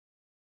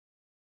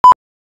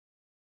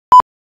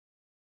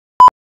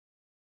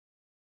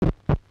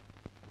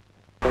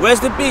Where's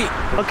the beat?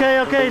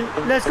 Okay,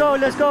 let's go.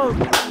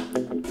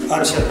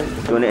 Answer.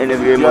 You want to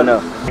interview him or no?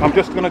 I'm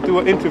just going to do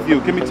an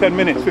interview. Give me 10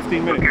 minutes,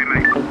 15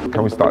 minutes.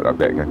 Can we start that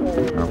bit again?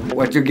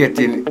 What you're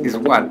getting is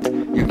what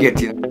you're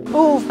getting.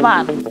 Move,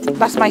 man.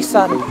 That's my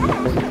son.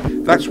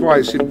 That's why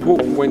it's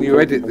important when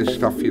you edit this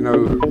stuff, you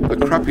know, the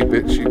crappy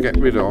bits you get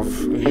rid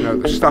of, you know,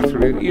 the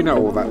stuttering, you know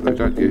all that though,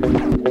 don't you?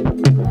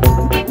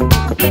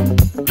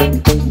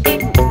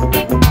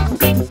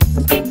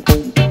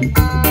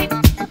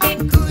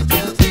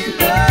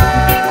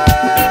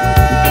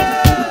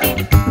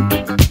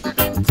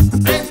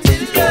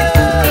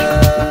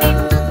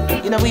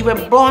 We were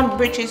born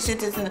British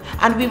citizens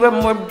and we were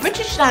more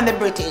British than the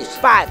British.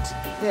 Bad.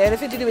 Yeah,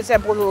 anything to do with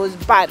St. Paul was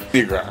bad.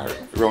 Bigger,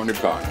 round the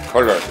corner,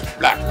 colours,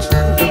 black.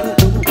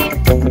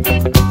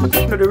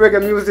 The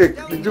reggae music,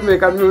 the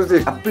Jamaican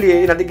music, I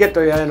play in the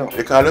ghetto, you know.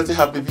 They call us the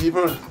happy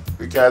people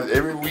because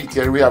every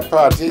weekend we have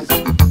parties.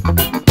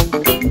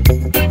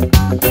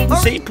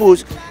 St.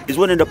 Paul's is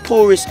one of the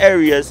poorest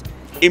areas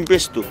in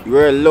Bristol.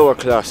 We're a lower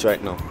class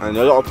right now, and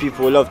a lot of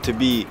people love to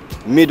be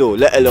middle,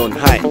 let alone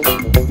high.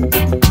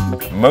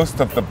 Most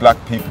of the black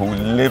people who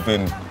live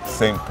in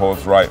St.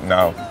 Paul's right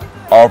now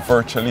are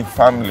virtually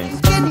families.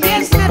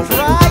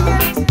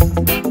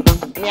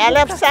 I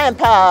love St.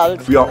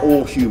 Paul's. We are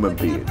all human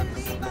beings,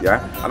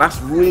 yeah? And that's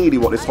really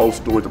what this whole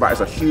story is about.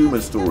 It's a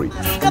human story.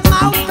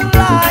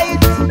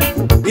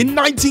 In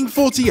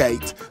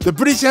 1948, the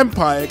British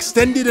Empire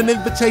extended an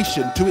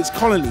invitation to its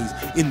colonies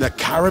in the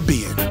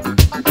Caribbean.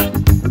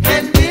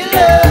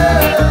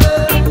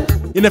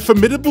 In a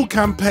formidable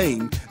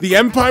campaign, the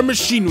Empire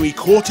machinery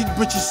courted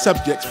British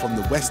subjects from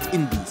the West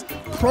Indies,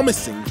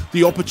 promising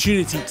the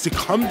opportunity to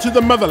come to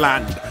the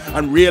motherland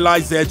and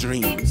realise their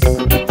dreams.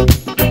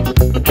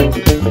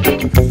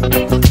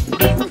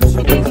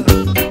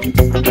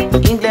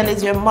 England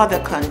is your mother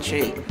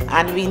country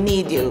and we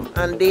need you.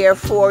 And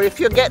therefore, if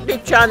you get the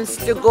chance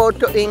to go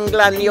to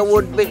England, you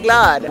would be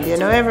glad. You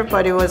know,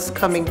 everybody was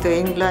coming to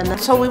England.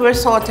 So we were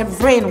sort of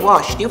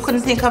brainwashed. You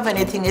couldn't think of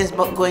anything else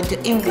but going to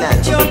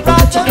England.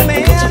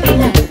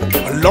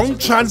 A long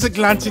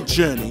transatlantic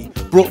journey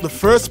brought the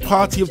first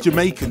party of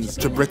Jamaicans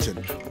to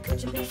Britain.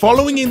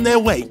 Following in their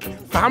wake,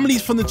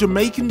 families from the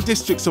Jamaican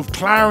districts of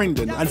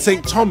Clarendon and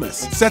St. Thomas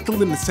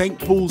settled in the St.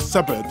 Paul's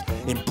suburb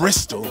in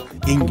Bristol,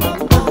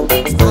 England.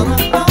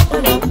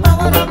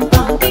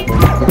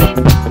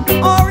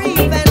 Or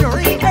even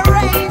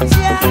rearrange,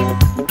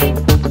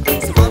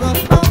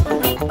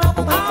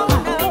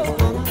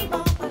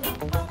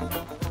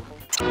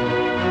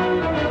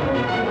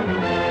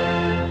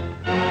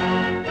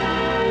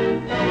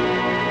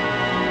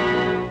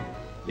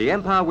 The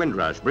Empire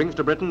Windrush brings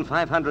to Britain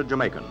 500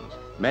 Jamaicans.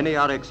 Many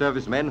are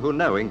ex-servicemen who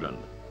know England.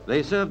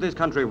 They served this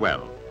country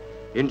well.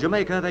 In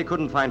Jamaica, they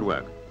couldn't find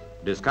work.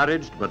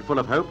 Discouraged but full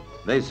of hope,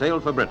 they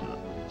sailed for Britain.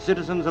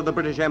 Citizens of the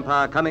British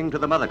Empire coming to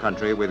the mother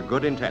country with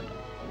good intent.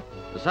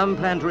 Some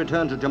plan to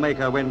return to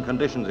Jamaica when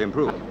conditions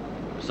improve.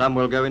 Some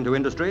will go into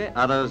industry,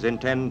 others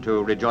intend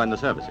to rejoin the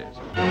services.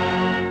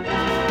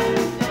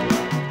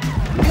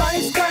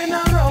 Life's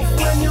kinda rough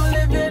when you're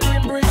living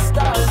in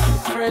Bristol.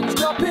 Friends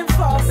dropping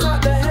fast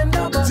at the end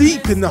of a...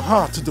 Deep in the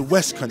heart of the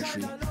West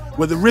Country,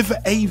 where the River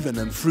Avon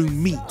and Froome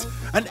meet,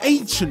 an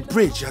ancient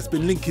bridge has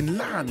been linking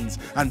lands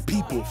and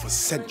people for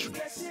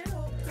centuries.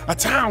 A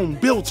town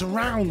built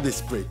around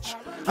this bridge,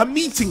 a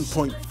meeting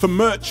point for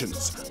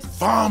merchants,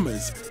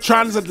 farmers,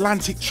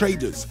 transatlantic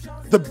traders,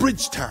 the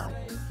bridge town,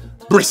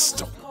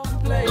 Bristol.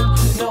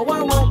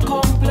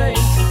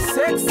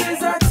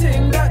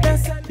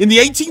 In the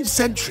 18th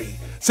century,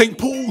 St.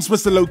 Paul's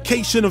was the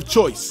location of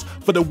choice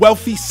for the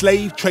wealthy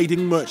slave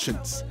trading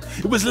merchants.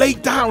 It was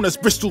laid down as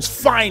Bristol's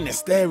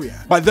finest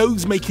area by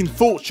those making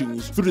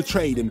fortunes through the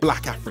trade in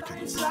black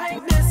Africans.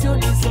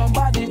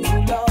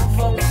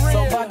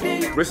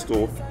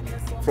 Bristol,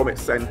 from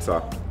its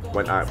centre,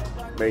 went out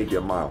maybe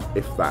a mile,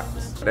 if that.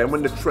 And then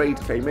when the trade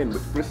came in,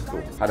 which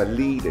Bristol had a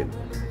lead in,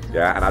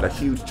 yeah, and had a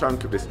huge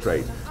chunk of this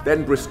trade,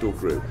 then Bristol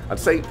grew, and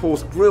St.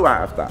 Paul's grew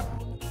out of that.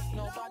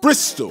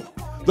 Bristol,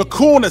 the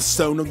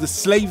cornerstone of the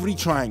slavery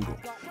triangle,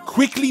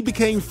 quickly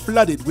became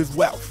flooded with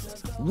wealth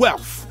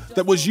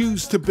that was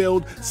used to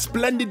build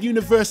splendid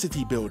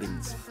university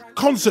buildings,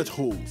 concert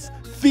halls,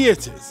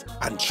 theatres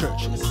and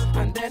churches.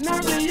 And then I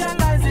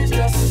realize it's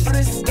just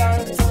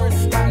Bristol,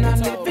 and I'm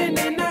living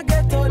in a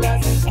ghetto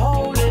that's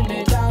holding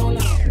me down.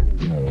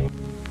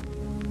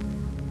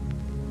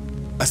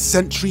 A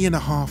century and a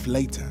half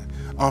later,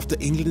 after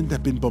England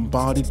had been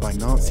bombarded by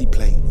Nazi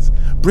planes,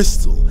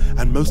 Bristol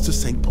and most of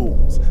St.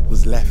 Paul's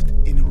was left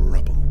in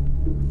rubble.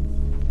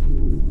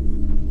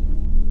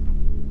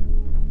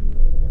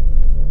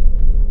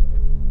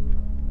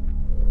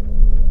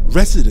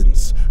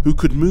 Residents who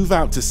could move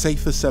out to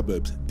safer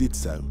suburbs did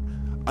so,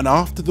 and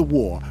after the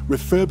war,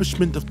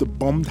 refurbishment of the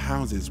bombed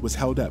houses was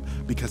held up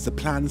because the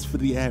plans for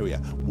the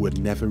area were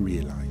never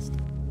realised.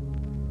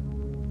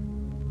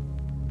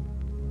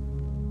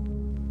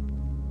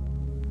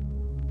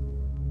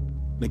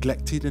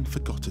 Neglected and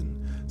forgotten,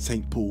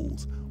 St.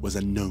 Paul's was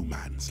a no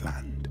man's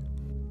land.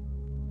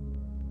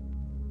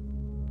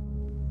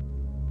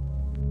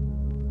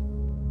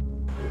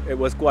 it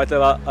was quite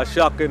a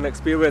shocking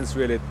experience,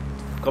 really,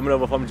 coming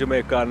over from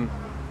Jamaica and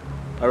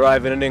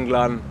arriving in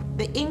England.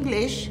 The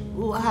English,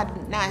 who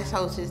had nice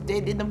houses,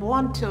 they didn't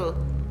want to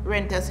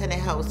rent us any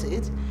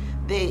houses.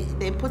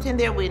 They put in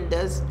their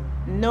windows,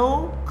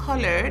 no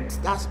coloured,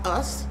 that's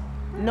us,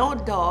 no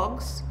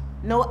dogs,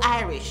 no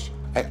Irish.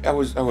 I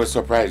was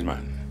surprised,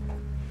 man.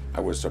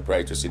 I was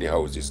surprised to see the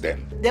houses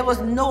then. There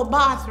was no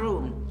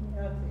bathroom.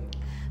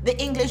 The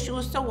English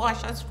used to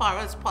wash as far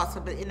as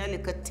possible in a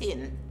little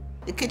tin.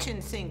 The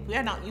kitchen sink, we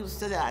are not used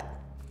to that.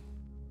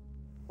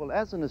 Well,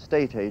 as an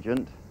estate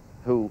agent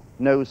who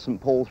knows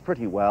St. Paul's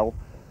pretty well,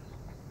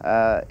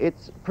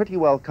 it's pretty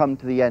well come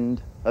to the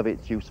end of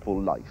its useful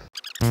life.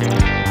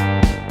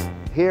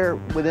 Here,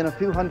 within a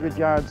few hundred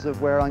yards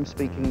of where I'm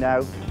speaking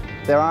now,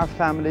 there are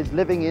families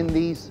living in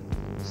these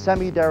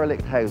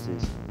semi-derelict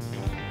houses.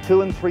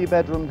 2- and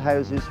 3-bedroom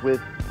houses with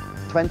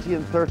 20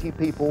 and 30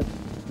 people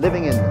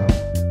living in them.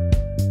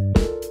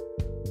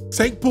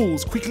 St.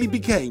 Paul's quickly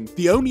became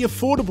the only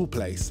affordable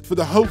place for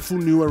the hopeful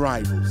new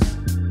arrivals.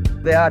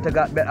 They ought to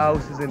got better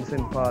houses in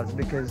St. Paul's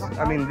because,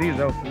 I mean, these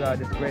houses are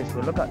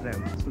disgraceful. Look at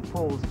them. St.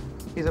 Paul's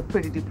is a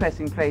pretty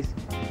depressing place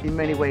in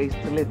many ways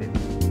to live in.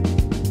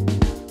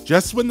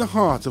 Just when the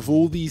heart of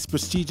all these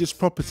prestigious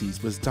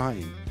properties was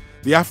dying,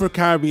 the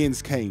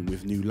Afro-Caribbeans came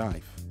with new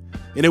life.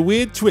 In a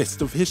weird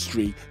twist of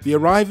history, the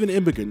arriving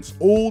immigrants,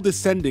 all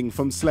descending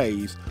from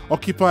slaves,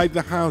 occupied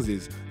the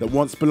houses that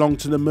once belonged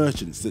to the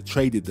merchants that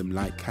traded them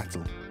like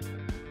cattle.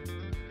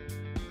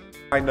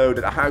 I know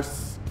that the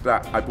house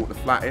that I bought the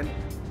flat in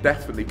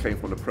definitely came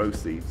from the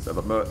proceeds of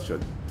a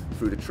merchant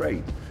through the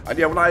trade. And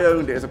yeah, when I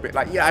owned it, it's a bit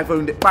like, yeah, I've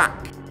owned it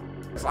back.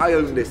 So I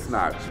own this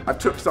now. I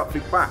took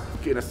something back,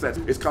 in a sense.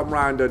 It's come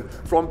round, and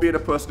from being a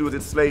person who was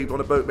enslaved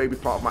on a boat, maybe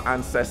part of my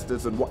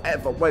ancestors and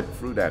whatever went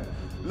through them,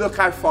 look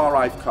how far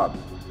I've come.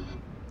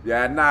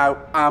 Yeah, now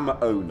I'm an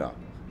owner.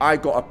 I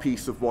got a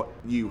piece of what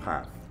you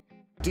have.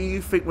 Do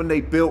you think when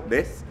they built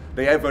this,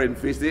 they ever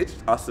envisaged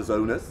us as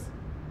owners?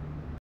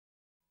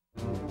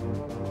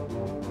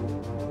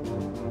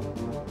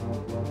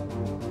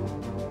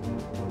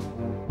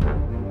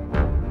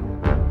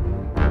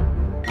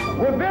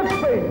 With this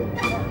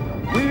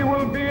faith, we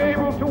will be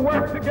able to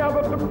work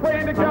together, to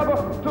pray together,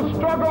 to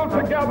struggle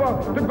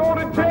together, to go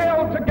to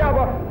jail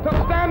together,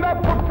 to stand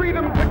up for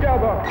freedom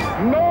together,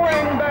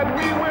 knowing that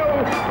we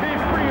will be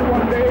free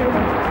one day.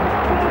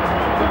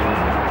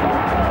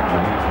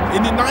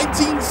 In the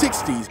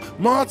 1960s,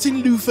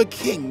 Martin Luther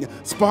King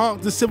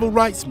sparked the civil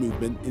rights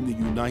movement in the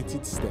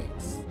United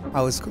States.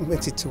 I was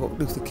committed to what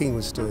Luther King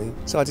was doing,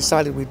 so I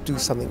decided we'd do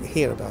something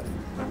here about it,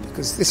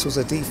 because this was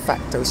a de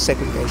facto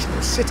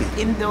segregationist city.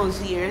 In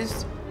those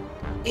years,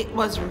 it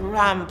was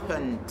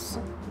rampant.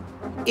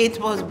 It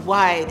was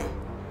wide.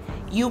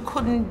 You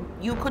couldn't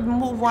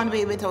move one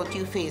way without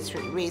you faced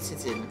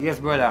racism. Yes,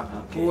 brother.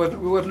 We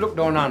was looked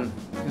down on,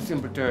 in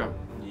simple term.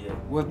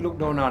 We was looked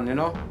down on, you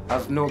know,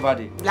 as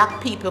nobody.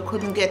 Black people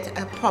couldn't get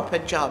a proper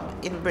job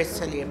in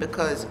Bristol here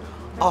because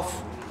of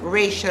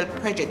racial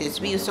prejudice.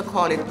 We used to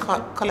call it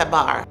colour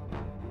bar.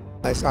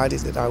 I decided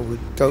that I would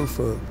go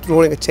for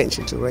drawing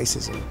attention to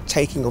racism,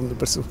 taking on the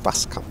Bristol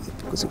Bus Company,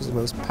 because it was the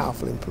most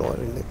powerful employer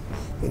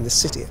in the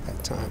city at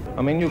that time.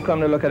 I mean, you come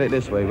to look at it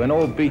this way, when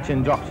old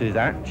Beeching drops his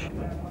hatch,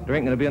 there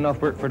ain't going to be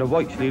enough work for the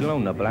whites, let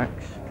alone the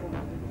blacks.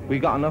 We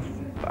got enough,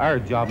 our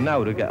job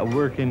now, to get a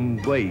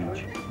working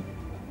wage.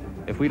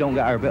 If we don't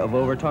get our bit of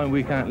overtime,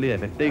 we can't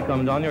live. If they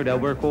come down here, they'll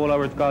work all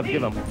hours God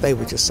give them. They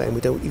were just saying,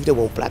 if you don't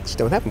want blacks, you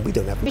don't have them, we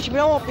don't have them. We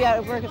won't be out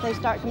of work if they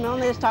start coming on.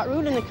 They'll start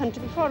ruling the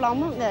country before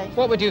long, won't they?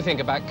 What would you think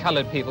about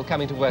coloured people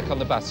coming to work on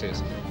the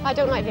buses? I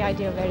don't like the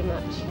idea very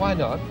much. Why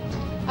not?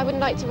 I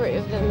wouldn't like to work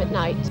with them at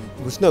night.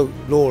 There was no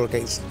law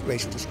against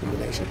racial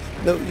discrimination.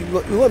 No,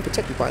 you weren't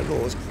protected by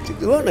laws.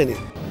 There weren't any.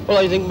 Well,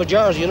 I think the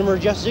majority of them are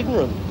just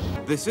ignorant.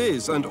 This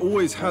is and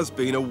always has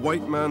been a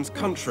white man's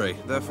country.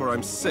 Therefore,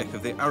 I'm sick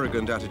of the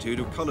arrogant attitude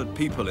of coloured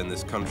people in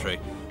this country.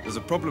 There's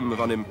a problem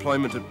of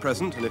unemployment at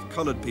present, and if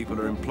coloured people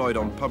are employed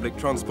on public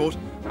transport,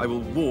 I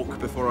will walk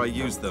before I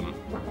use them.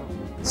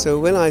 So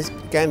when I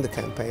began the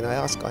campaign, I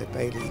asked Guy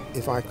Bailey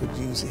if I could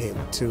use him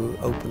to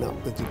open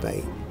up the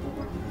debate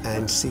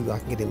and see if I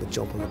can get him a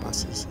job on the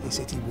buses. He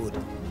said he would.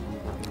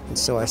 And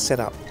so I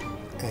set up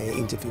an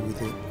interview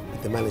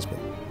with the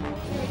management.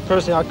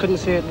 Personally, I couldn't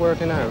see it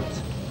working out.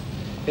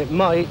 It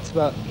might,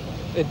 but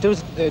it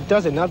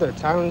does in other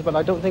towns, but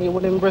I don't think it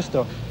would in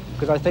Bristol,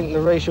 because I think the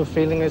racial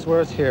feeling is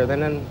worse here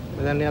than in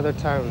the other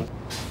towns.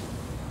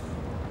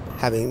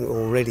 Having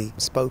already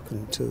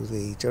spoken to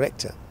the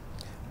director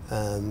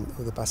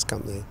of the bus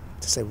company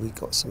to say,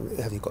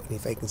 have you got any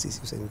vacancies?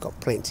 He said, we've got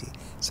plenty,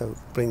 so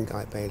bring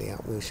Guy Bailey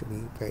out, we should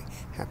be very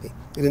happy.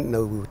 We didn't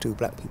know we were two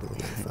black people on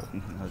that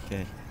phone.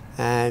 Okay.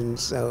 And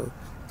so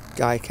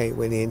Guy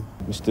went in.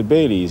 Mr.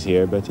 Bailey is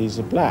here, but he's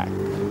black.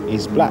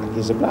 He's black,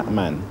 he's a black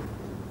man.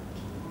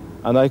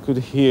 And I could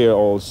hear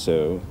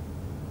also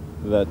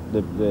that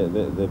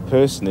the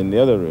person in the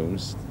other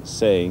rooms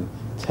saying,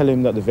 tell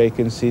him that the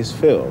vacancy is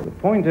filled. The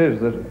point is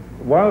that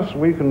whilst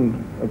we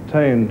can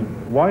obtain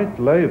white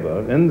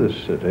labour in this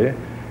city,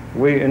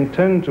 we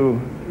intend to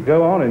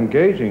go on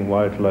engaging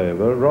white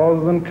labour rather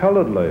than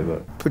coloured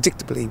labour.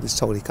 Predictably, he was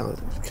told he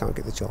can't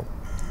get the job.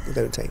 They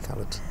don't take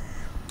coloured.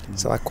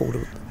 So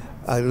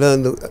I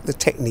learned the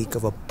technique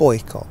of a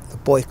boycott. The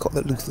boycott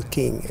that Luther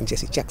King and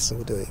Jesse Jackson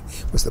were doing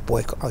was the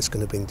boycott I was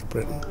going to bring to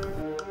Britain.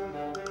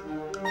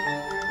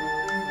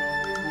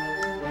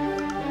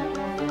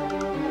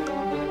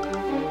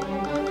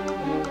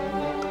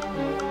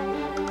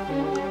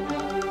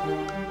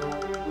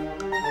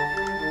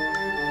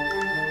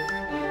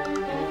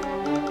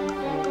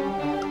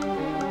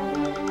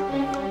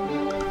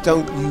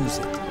 Don't use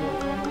it.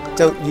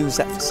 Don't use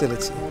that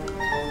facility.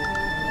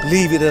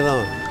 Leave it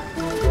alone.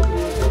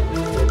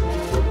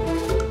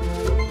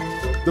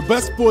 The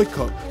bus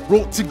boycott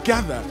brought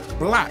together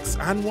blacks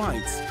and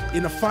whites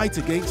in a fight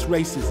against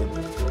racism.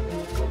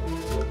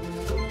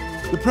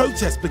 The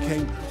protest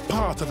became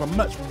part of a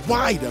much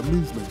wider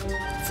movement.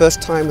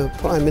 First time a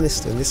Prime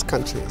Minister in this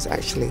country has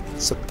actually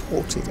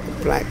supported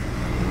a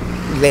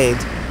black-led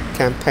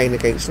campaign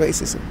against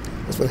racism.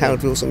 That's when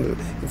Harold Wilson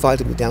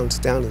invited me down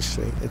to Downing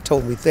Street and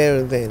told me there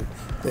and then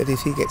that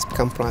if he gets to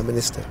become Prime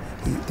Minister,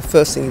 the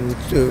first thing he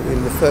would do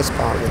in the first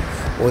Parliament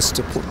was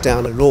to put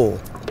down a law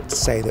to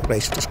say that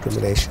racial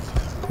discrimination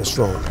was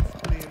wrong.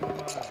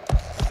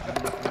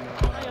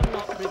 I am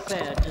not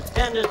prepared to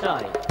stand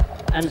aside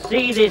and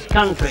see this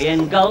country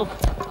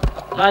engulfed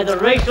by the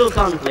racial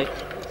conflict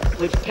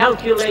which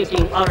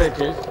calculating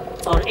orators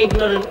or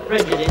ignorant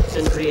prejudice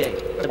can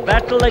create. The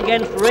battle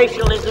against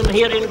racialism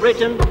here in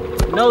Britain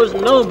knows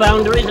no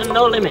boundaries and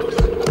no limits.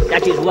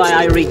 That is why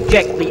I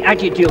reject the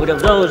attitude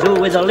of those who,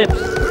 with the lips,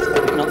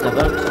 if not the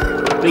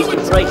votes, preach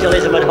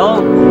racialism at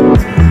home.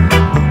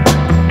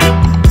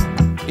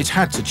 It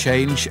had to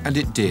change, and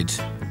it did.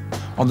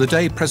 On the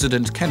day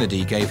President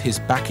Kennedy gave his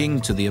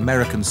backing to the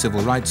American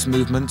civil rights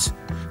movement,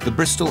 the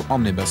Bristol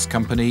Omnibus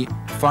Company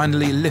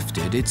finally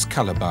lifted its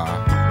colour bar.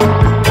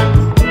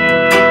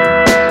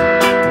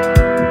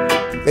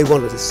 They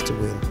wanted us to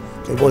win.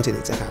 They wanted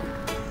it to happen.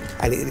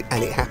 And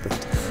it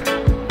happened.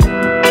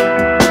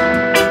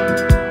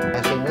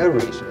 I see no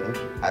reason,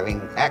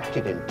 having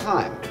acted in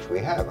time, which we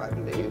have, I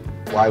believe,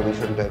 why we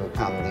shouldn't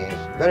overcome these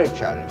very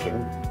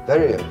challenging,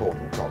 very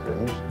important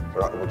problems,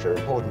 which are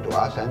important to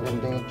us and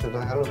indeed to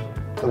the whole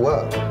of the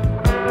world.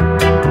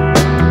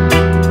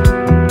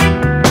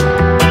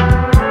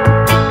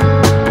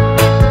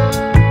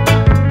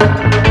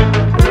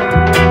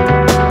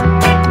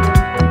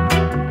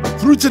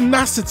 Through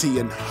tenacity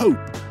and hope,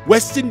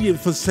 West Indian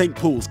from St.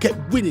 Paul's kept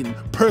winning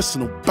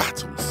personal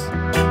battles.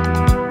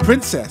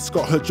 Princess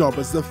got her job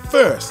as the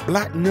first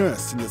black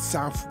nurse in the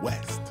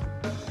Southwest.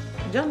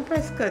 John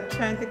Prescott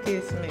trying to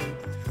kiss me.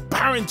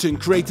 Barrington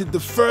created the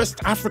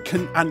first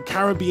African and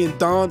Caribbean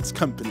dance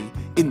company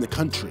in the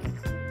country.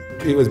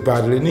 It was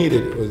badly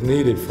needed. It was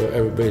needed for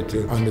everybody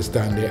to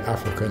understand their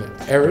African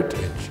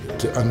heritage,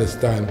 to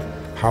understand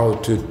how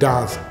to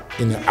dance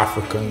in an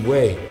African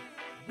way.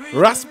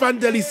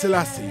 Raspandeli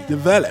Selassie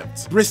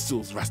developed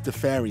Bristol's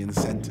Rastafarian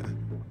Centre,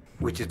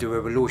 which is the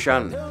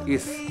revolution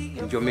is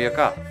in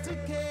Jamaica.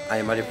 I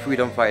am a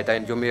freedom fighter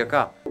in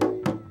Jamaica.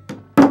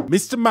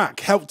 Mr. Mack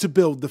helped to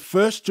build the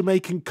first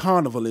Jamaican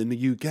carnival in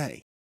the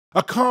UK.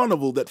 A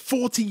carnival that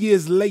 40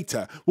 years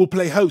later will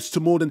play host to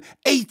more than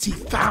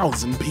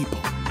 80,000 people.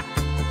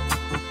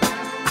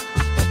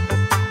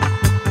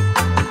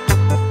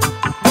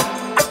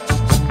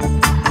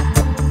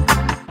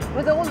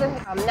 With all the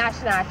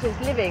nationalities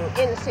living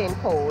in St.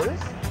 Paul's,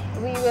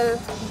 we will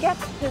get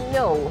to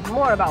know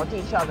more about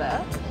each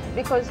other,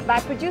 because by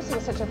producing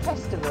such a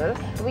festival,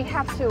 we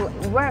have to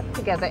work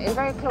together in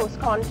very close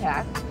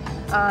contact,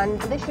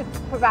 and this should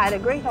provide a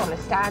great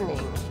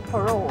understanding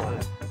for all.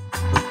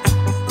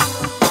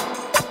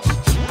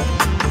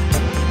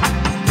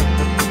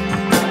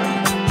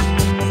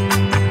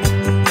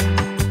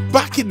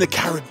 Back in the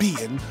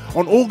Caribbean,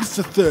 on August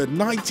 3rd,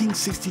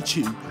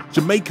 1962,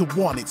 Jamaica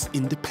won its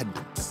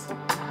independence.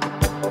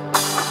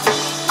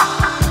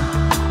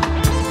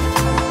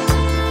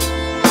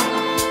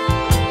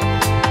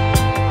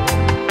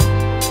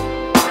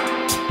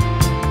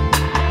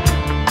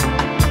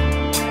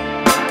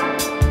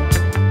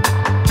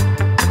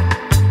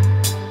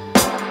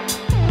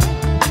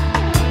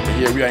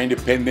 Here we are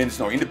independence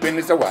now.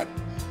 Independence of what?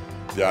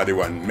 They are the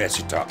one mess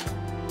it up.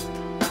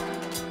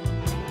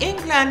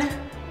 England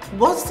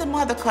was the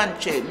mother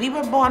country. We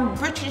were born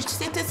British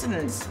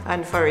citizens.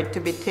 And for it to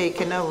be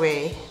taken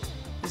away,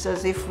 it's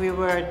as if we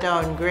were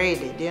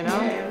downgraded, you know?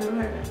 Yeah, we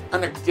were.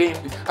 And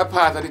again, a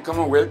part of the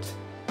Commonwealth.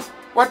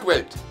 What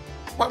wealth?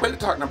 What wealth are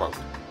you talking about?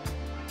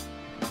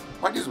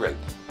 What is wealth?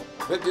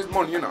 Wealth is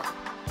money, you know.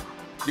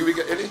 Do we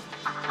get any?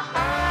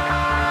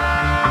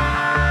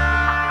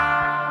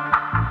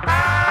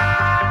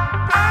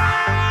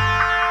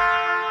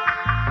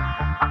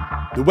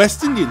 The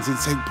West Indians in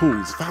St.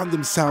 Paul's found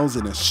themselves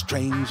in a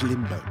strange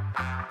limbo.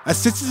 As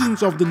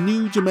citizens of the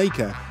new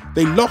Jamaica,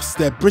 they lost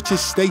their British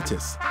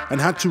status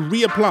and had to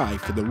reapply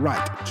for the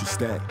right to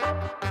stay.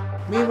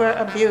 We were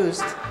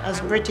abused as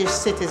British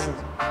citizens.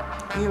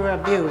 We were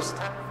abused.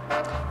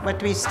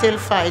 But we still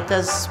fight,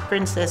 as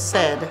Princess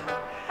said,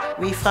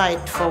 We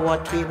fight for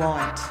what we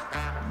want.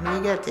 We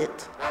get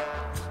it.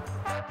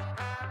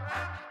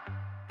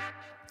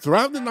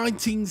 Throughout the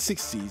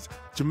 1960s,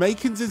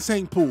 Jamaicans in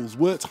St. Paul's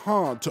worked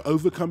hard to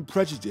overcome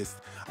prejudice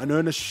and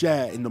earn a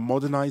share in the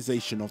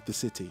modernisation of the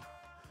city.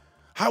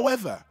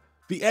 However,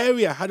 the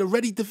area had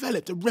already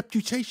developed a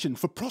reputation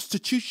for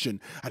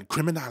prostitution and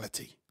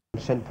criminality.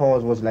 St.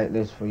 Paul's was like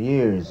this for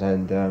years,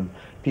 and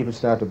people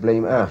started to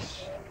blame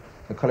us,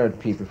 the coloured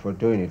people, for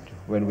doing it,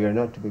 when we are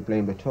not to be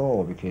blamed at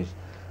all, because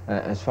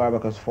as far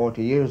back as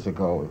 40 years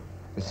ago,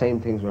 the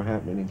same things were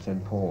happening in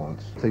St. Paul's.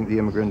 I think the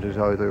immigrant has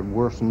either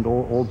worsened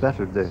or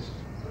bettered this.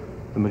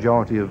 The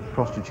majority of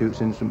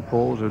prostitutes in St.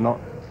 Paul's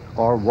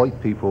are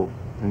white people.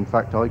 In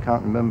fact, I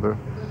can't remember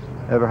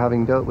ever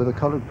having dealt with a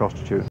coloured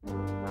prostitute.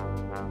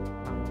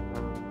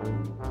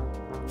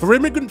 For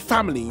immigrant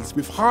families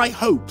with high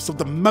hopes of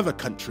the mother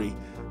country,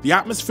 the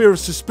atmosphere of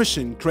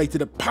suspicion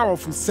created a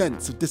powerful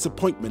sense of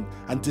disappointment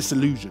and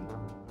disillusion.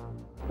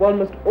 One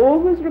must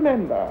always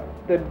remember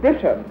that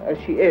Britain, as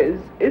she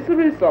is the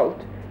result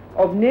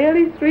of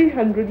nearly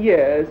 300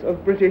 years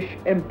of British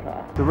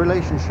empire. The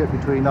relationship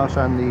between us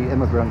and the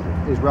immigrant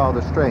is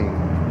rather strained,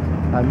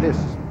 and this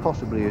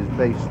possibly is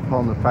based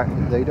upon the fact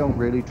that they don't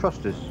really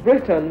trust us.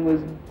 Britain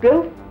was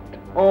built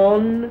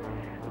on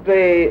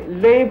the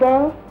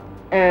labour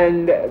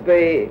and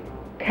the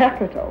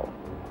capital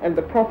and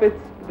the profits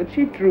that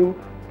she drew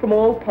from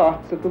all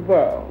parts of the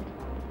world.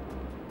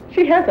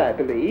 She has, I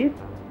believe,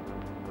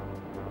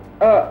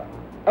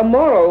 a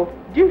moral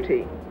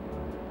duty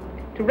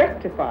to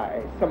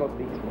rectify some of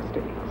these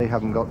mistakes. They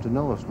haven't got to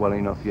know us well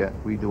enough yet.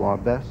 We do our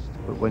best,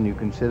 but when you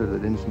consider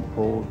that in St.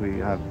 Paul's we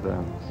have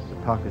the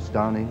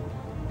Pakistani,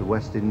 the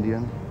West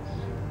Indian,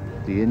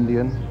 the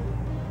Indian,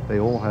 they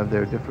all have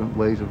their different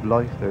ways of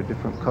life, their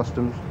different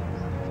customs,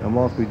 and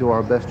whilst we do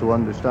our best to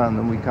understand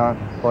them, we can't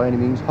by any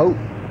means hope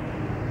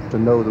to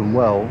know them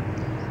well,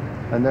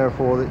 and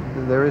therefore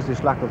there is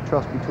this lack of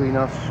trust between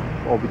us,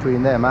 or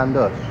between them and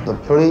us. The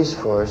police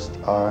force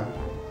are,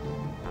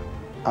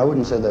 I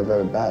wouldn't say they're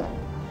very bad,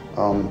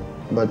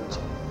 but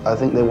I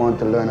think they want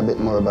to learn a bit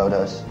more about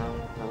us,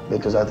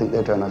 because I think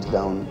they turn us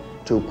down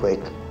too quick,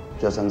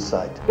 just on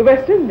sight. The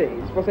West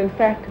Indies was in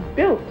fact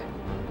built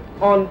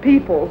on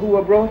people who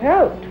were brought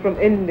out from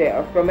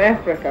India, from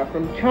Africa,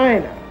 from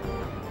China,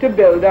 to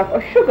build up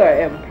a sugar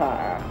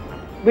empire,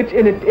 which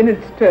in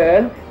its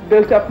turn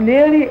built up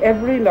nearly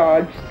every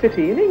large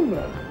city in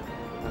England.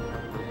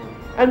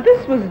 And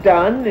this was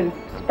done in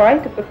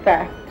spite of the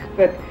fact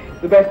that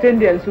the West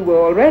Indians who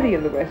were already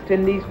in the West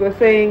Indies were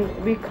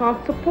saying, we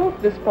can't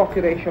support this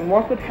population,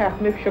 what would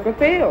happen if sugar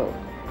failed?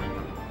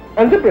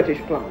 And the British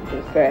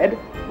planters said,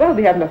 well,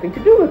 we have nothing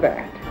to do with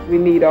that. We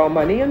need our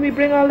money and we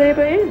bring our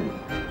labour in.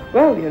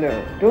 Well, you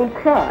know, don't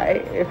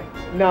cry if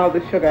now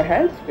the sugar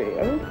has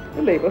failed,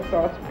 the labour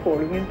starts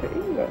pouring into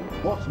England.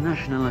 What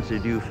nationality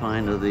do you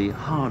find are the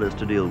hardest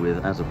to deal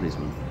with as a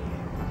policeman?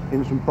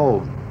 In St.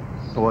 Paul's,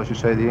 or I should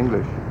say the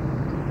English.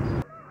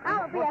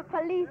 I would be a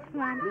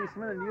policeman.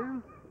 Policeman, and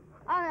you?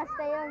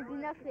 Honestly, I don't do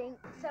nothing.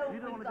 So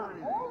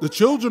The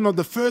children of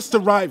the first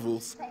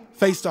arrivals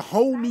faced a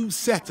whole new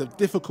set of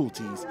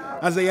difficulties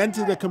as they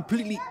entered a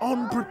completely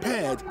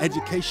unprepared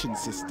education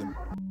system.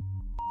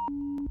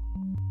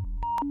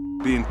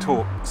 Being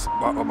taught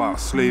about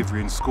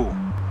slavery in school.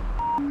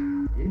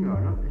 You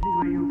know, this is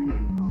where you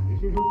came from.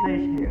 This little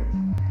place here.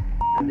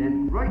 And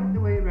then right the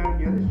way around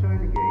the other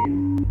side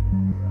again,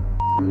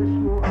 another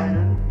small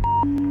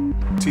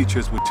island.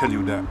 Teachers would tell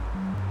you that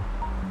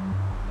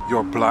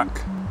you're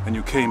black and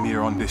you came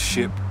here on this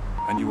ship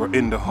and you were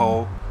in the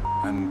hull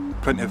and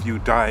plenty of you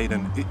died,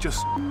 and it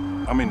just,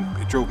 I mean,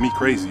 it drove me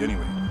crazy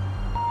anyway.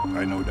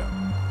 I know that.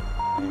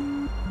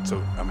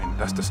 So, I mean,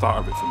 that's the start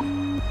of it for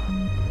me.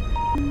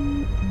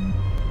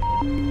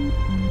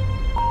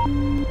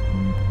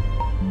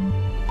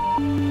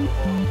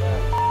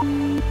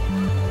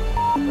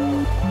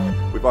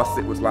 With us,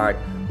 it was like,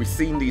 we've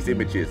seen these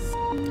images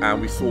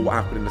and we saw what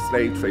happened in the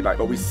slave trade, like,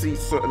 but we see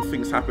certain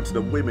things happen to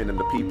the women and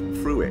the people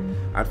through it,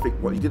 and think,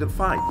 what, you didn't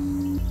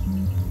find?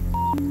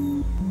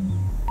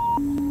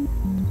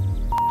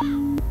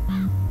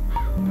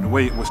 The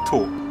way it was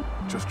taught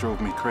just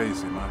drove me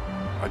crazy, man.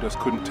 I just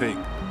couldn't take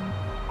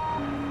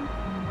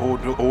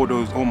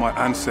all my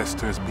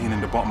ancestors being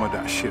in the bottom of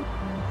that ship,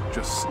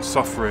 just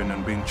suffering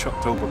and being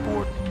chucked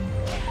overboard.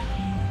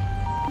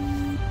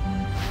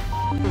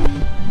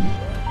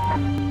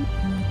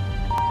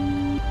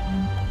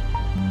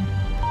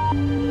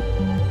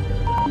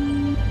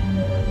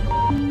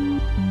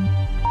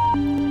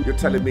 You're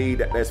telling me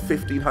that there's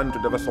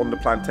 1,500 of us on the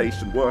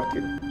plantation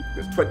working.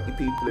 There's 20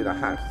 people in a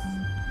house.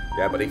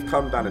 Yeah, but they've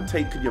come down and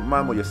taken your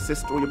mum or your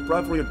sister or your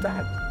brother or your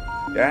dad.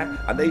 Yeah,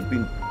 and they've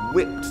been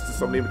whipped to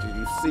some of the images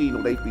you've seen,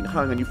 or they've been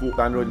hung and you've walked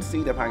down the road and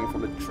see them hanging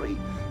from the tree.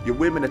 Your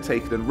women are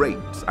taken and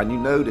raped, and you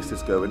know this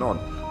is going on,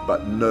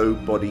 but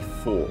nobody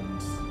fought.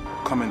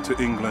 Coming to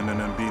England and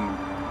then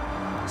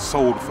being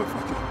sold for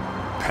fucking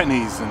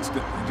pennies and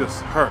it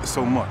just hurt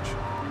so much.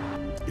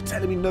 You're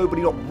telling me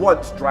nobody not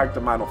once dragged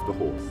a man off the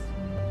horse?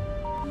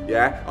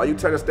 Yeah? Are you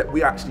telling us that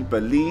we actually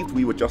believed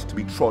we were just to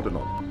be trodden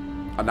on?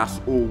 and that's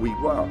all we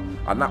were.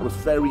 And that was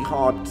very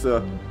hard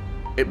to,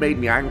 it made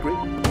me angry.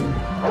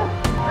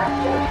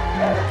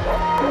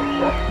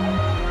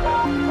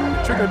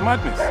 It triggered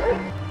madness.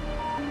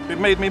 It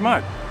made me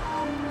mad.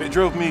 It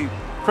drove me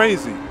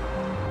crazy.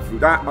 Through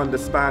that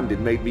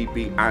understanding made me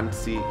be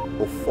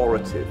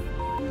anti-authoritative.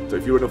 So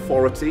if you're an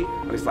authority,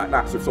 and it's like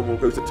that, so if someone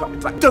goes to touch,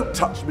 it's like, don't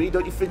touch me,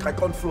 don't you think I've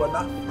gone through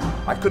enough?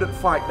 I couldn't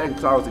fight then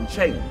because I was in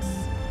chains,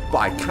 but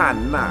I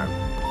can now.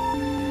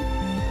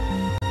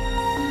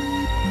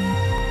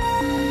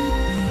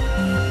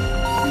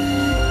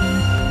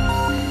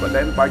 But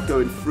then by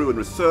going through and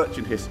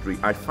researching history,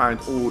 I found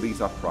all these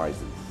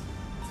uprisings.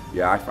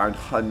 Yeah, I found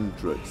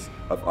hundreds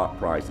of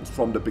uprisings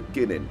from the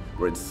beginning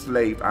where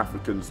enslaved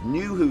Africans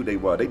knew who they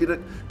were. They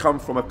didn't come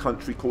from a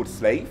country called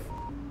slave.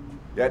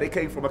 Yeah, they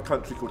came from a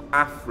country called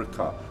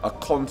Africa, a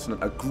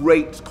continent, a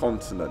great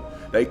continent.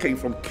 They came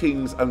from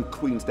kings and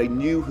queens. They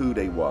knew who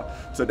they were.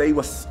 So they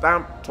were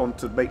stamped on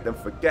to make them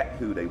forget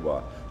who they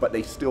were, but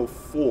they still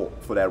fought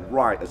for their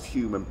right as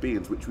human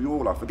beings, which we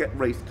all are. Forget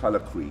race, colour,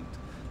 creed.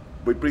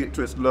 We bring it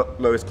to its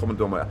lowest common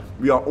denominator.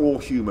 We are all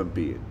human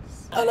beings.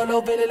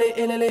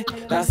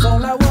 That's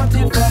all I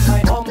wanted from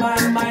my mama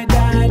and my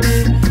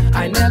daddy.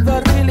 I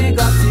never really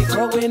got it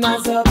growing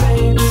as a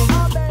baby.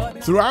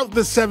 Throughout the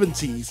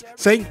 70s,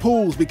 St.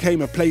 Paul's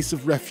became a place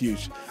of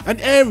refuge, an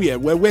area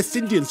where West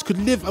Indians could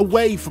live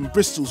away from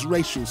Bristol's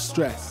racial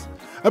stress,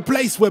 a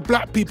place where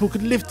black people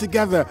could live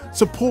together,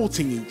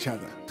 supporting each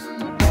other.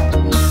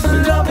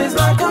 Love is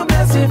like a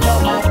blessing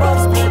from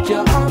above, put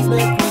your arms,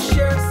 make me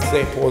share.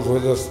 St. Paul's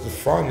was just the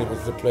fun, it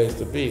was the place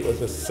to be. It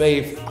was a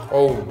safe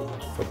home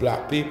for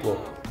black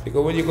people.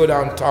 Because when you go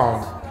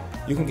downtown,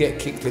 you can get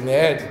kicked in the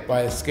head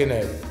by a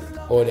skinhead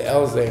or the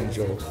Hells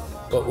Angel.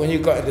 But when you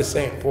got into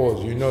St.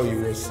 Paul's, you know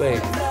you were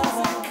safe.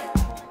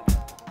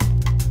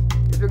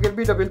 If you get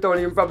beat up in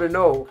town, you probably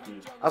know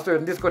a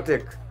certain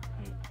discotheque.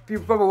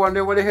 People probably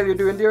wonder what the hell you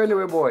doing there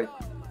anyway, boy.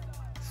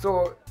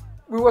 So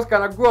we was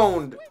kind of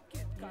ground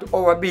to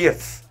our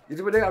base. You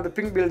see where they have the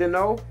pink building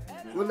now?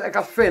 It was like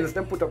a fence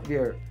they put up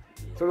there.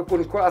 So we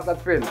couldn't cross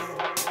that fence.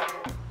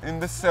 In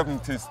the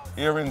 70s,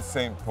 here in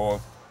St. Paul,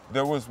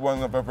 there was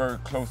one of a very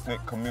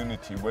close-knit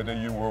community, whether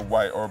you were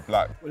white or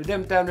black. Well,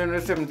 them time in the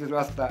 70s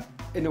was that,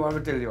 anyone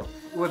will tell you,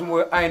 it was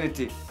more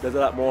unity. There's a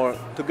lot more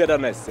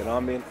togetherness, you know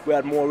what I mean? We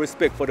had more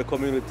respect for the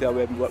community,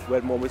 we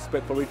had more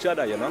respect for each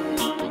other, you know?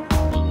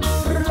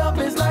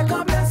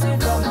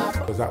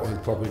 Because that was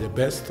probably the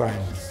best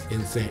times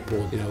in St.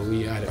 Paul. You know,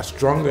 we had a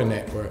stronger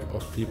network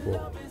of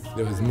people.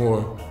 There was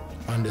more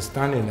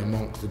understanding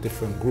amongst the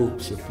different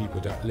groups of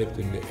people that lived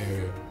in the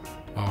area.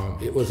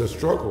 It was a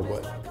struggle,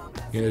 but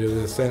you know, there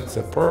was a sense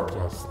of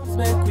purpose.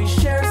 Make we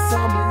share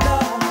some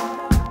love.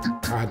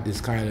 I had this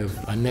kind of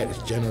a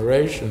next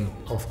generation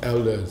of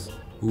elders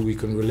who we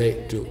can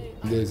relate to.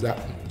 There's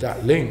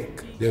that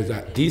link, there's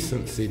that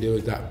decency, there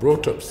was that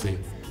brought-upsy.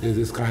 There's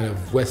this kind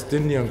of West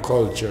Indian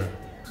culture,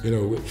 you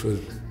know, which was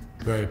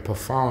very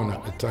profound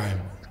at the time,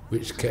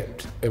 which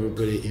kept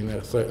everybody in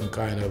a certain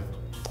kind of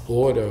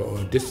order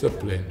or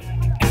discipline.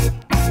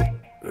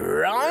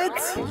 Right?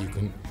 You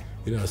can,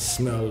 you know,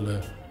 smell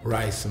the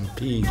rice and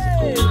peas.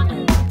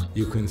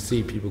 You can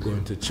see people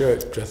going to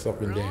church dressed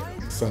up in their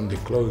Sunday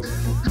clothes.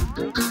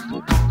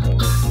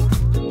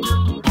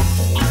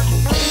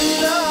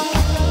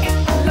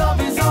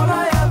 Love is all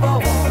I ever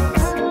want.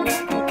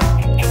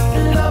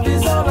 Love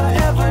is all I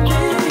ever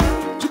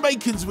need.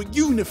 Jamaicans were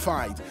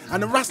unified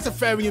and the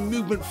Rastafarian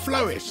movement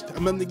flourished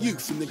among the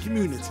youth in the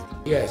community.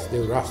 Yes,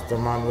 the Rasta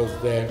man was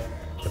there,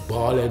 the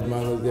bald-head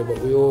man was there, but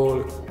we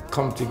all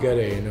come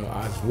together, you know,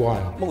 as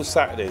one. Most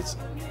Saturdays,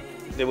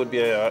 there would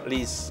be at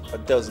least a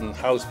dozen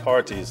house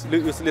parties. We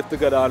used to live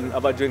together and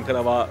have a drink and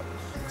have a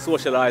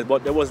socialize,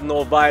 but there was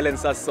no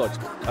violence as such.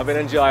 Having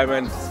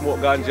enjoyment, smoke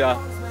ganja,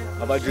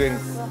 have a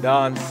drink,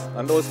 dance,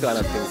 and those kind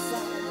of things.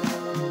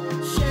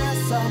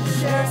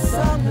 Share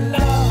some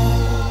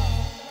love.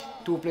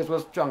 Two places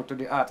was strong to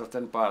the art of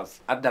St. Paul's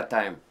at that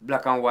time,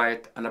 Black and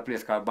White and a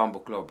place called Bamboo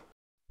Club.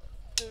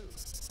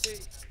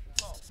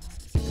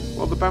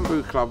 Well, the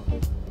Bamboo Club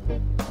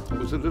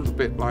was a little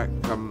bit like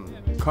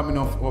coming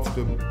off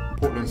the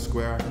Portland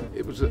Square.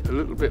 It was a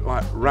little bit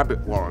like rabbit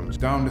warrens.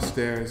 Down the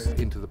stairs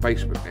into the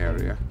basement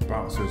area.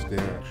 Bouncers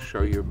there.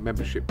 Show you a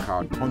membership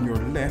card. On your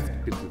left,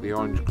 into the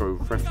Orange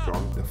Grove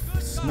restaurant.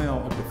 The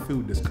smell of the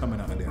food that's coming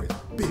out of there is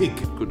big.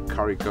 Good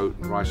curry goat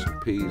and rice and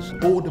peas.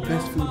 All the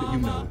best food that you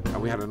know.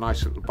 And we had a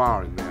nice little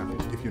bar in there.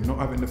 If you're not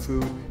having the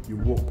food, you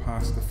walk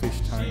past the fish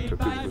tank. So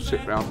people would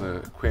sit around the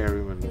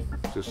aquarium and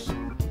just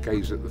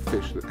gaze at the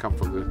fish that come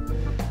from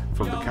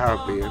the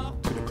Caribbean.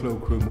 To the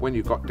cloakroom. When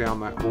you got down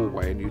that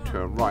hallway and you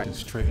turn right. And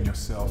straighten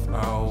yourself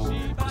out,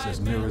 because there's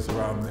mirrors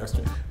around there.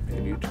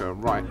 And you turn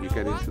right, you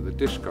get into the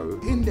disco.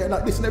 In there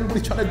like this and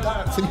everybody trying to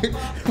dance.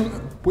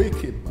 And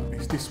wicked, man.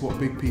 Is this what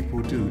big people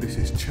do? This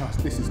is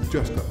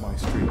just up my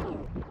street.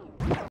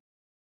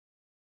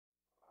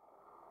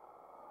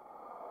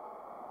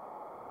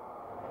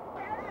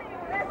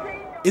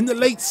 In the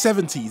late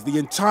 70s, the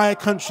entire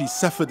country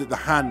suffered at the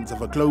hands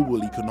of a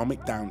global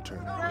economic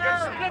downturn. You've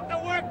split the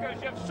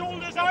workers, you've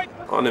sold us out.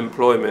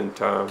 Unemployment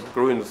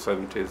grew in the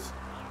 70s,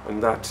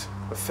 and that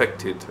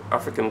affected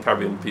African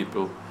Caribbean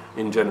people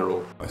in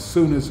general. As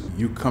soon as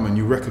you come and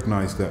you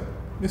recognize that,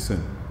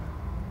 listen,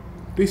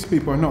 these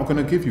people are not going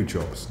to give you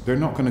jobs. They're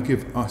not going to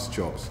give us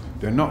jobs.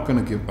 They're not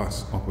going to give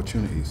us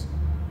opportunities,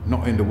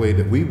 not in the way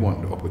that we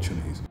want the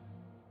opportunities.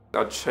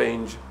 That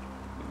changed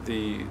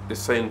the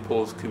St.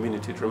 Paul's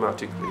community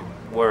dramatically,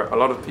 where a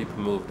lot of people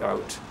moved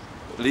out,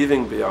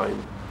 leaving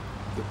behind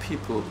the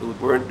people who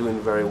weren't doing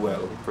very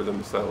well for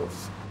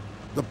themselves.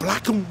 The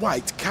black and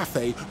white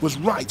cafe was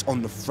right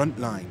on the front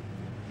line.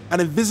 An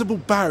invisible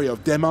barrier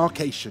of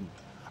demarcation.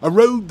 A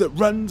road that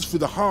runs through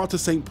the heart of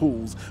St.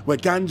 Paul's, where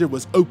ganja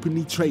was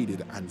openly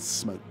traded and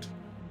smoked.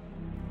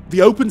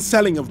 The open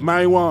selling of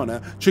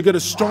marijuana triggered a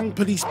strong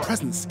police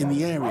presence in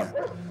the area.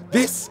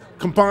 This,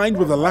 combined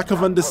with a lack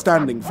of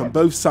understanding from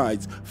both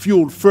sides,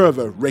 fueled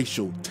further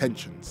racial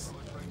tensions.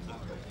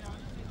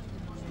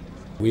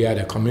 We had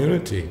a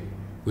community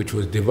which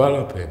was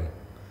developing,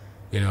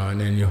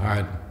 and then you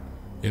had,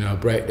 a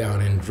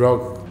breakdown in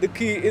drug. The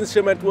key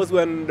instrument was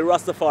when the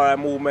Rastafari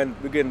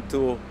movement began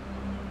to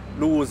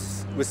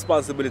lose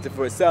responsibility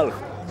for itself.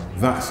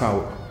 That's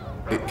how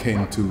it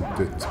came to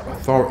the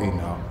authority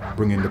now,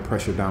 bringing the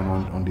pressure down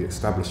on the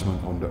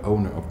establishment, on the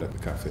owner of the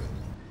cafe.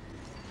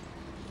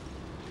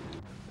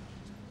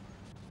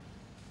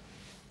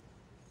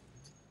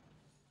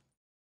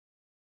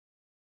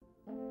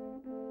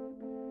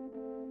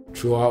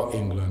 Throughout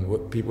England,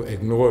 what people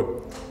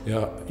ignored,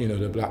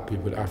 the black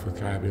people, the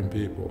Afro-Caribbean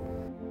people.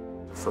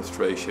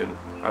 Frustration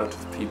out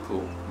of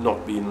people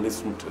not being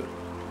listened to,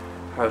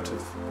 out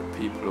of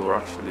people who are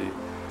actually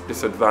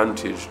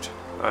disadvantaged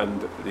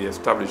and the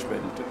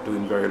establishment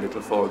doing very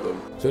little for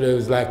them. So there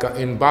was like an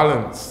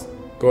imbalance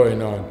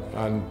going on,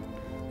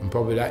 and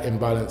probably that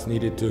imbalance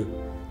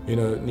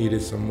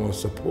needed some more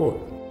support.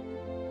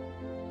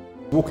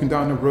 Walking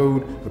down the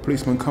road, the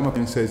policeman come up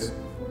and says,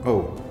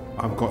 "Oh,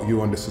 I've got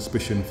you under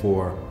suspicion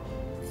for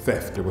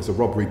theft. There was a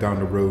robbery down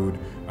the road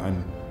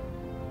and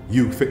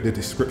you fit the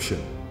description.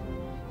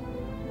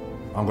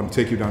 I'm going to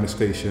take you down the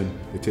station."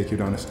 They take you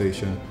down the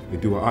station, they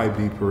do an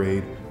ID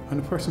parade, and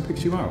the person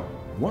picks you out.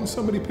 Once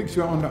somebody picks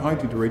you out on the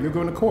ID parade, you're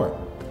going to court.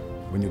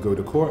 When you go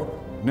to court,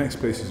 next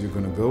places you're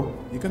going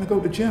to go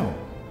to jail.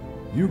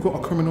 You got a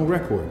criminal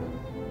record,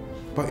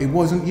 but it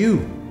wasn't you.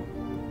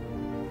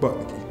 But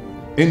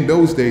in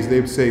those days, they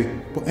would say,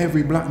 "But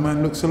every black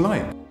man looks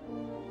alike."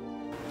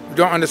 We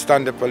don't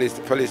understand the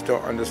police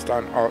don't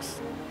understand us.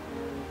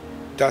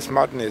 That's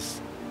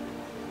madness.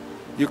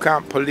 You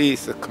can't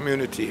police a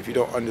community if you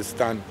don't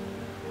understand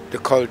the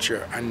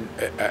culture and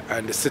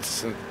the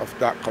citizens of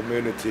that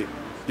community.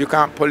 You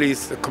can't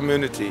police the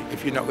community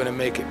if you're not going to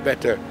make it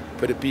better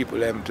for the people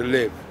them to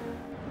live.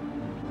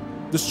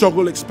 The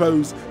struggle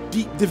exposed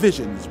deep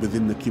divisions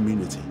within the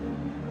community.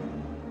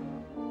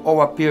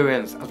 Our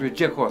parents, as we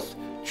reject us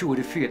through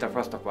the faith of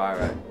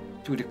Rastafari,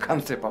 through the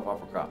concept of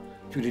Africa,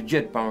 through the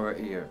jet pan we're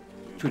here,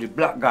 through the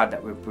black God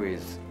that we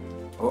praise,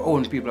 our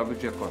own people have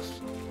rejected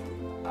us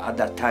at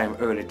that time,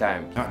 early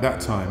time. At that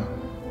time,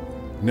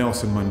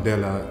 Nelson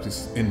Mandela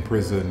is in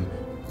prison,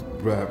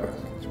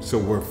 so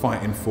we're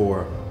fighting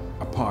for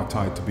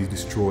apartheid to be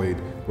destroyed,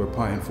 we're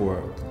fighting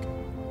for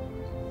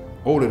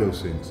all of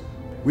those things.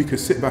 We could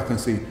sit back and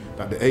see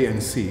that the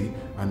ANC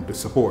and the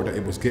support that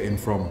it was getting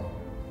from,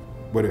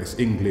 whether it's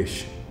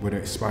English, whether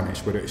it's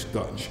Spanish, whether it's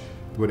Dutch,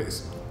 whether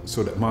it's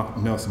so that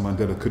Nelson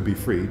Mandela could be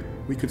freed,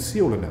 we could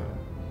see all of that.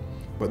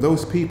 But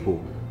those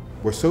people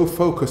were so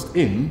focused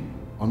in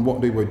on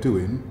what they were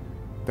doing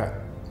that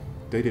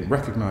they didn't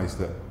recognize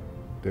that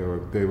they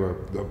were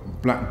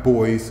black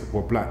boys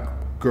or black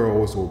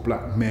girls or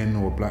black men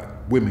or black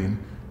women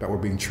that were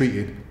being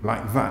treated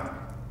like that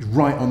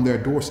right on their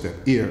doorstep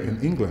here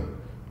in England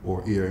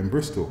or here in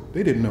Bristol.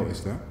 They didn't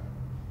notice that.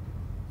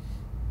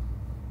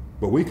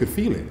 But we could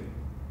feel it.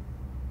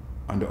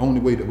 And the only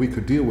way that we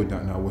could deal with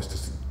that now was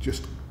to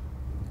just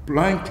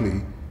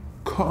blankly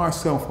cut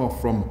ourselves off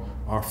from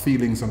our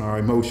feelings and our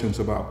emotions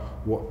about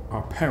what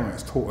our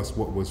parents taught us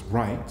what was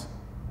right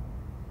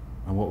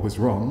and what was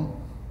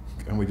wrong,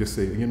 and we just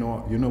say, you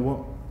know what,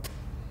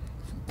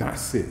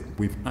 that's it,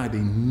 we've had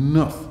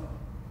enough.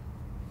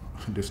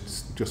 And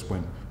just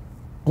went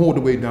all the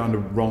way down the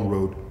wrong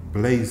road,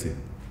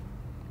 blazing,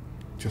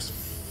 just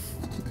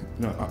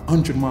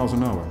 100 miles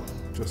an hour,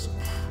 just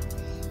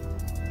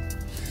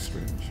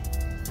strange.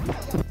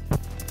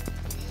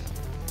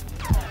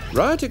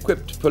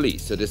 Riot-equipped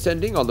police are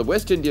descending on the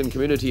West Indian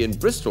community in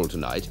Bristol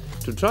tonight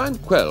to try and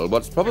quell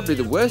what's probably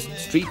the worst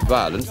street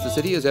violence the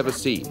city has ever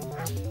seen.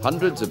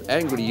 Hundreds of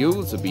angry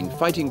youths have been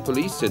fighting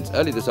police since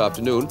early this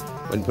afternoon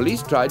when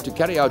police tried to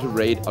carry out a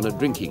raid on a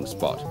drinking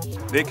spot.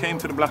 They came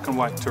to the Black and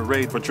White to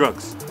raid for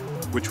drugs,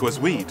 which was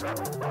weed.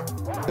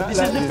 This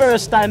is the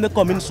first time they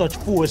come in such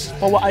force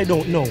for what I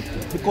don't know,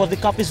 because the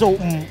CAF is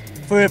open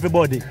for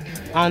everybody.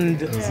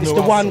 And it's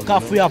the one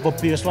CAF we have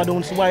up here, so I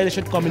don't see why they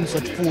should come in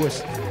such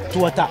force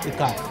to attack the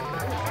CAF.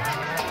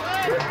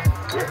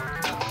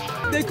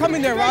 they come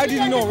in there, right? I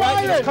didn't know,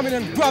 right? They just come in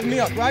and grab me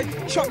up, right?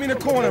 Shot me in the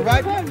corner,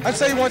 right? And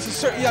say he wants to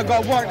search, yeah,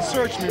 got a warrant to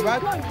search me,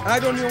 right? And I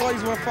don't know what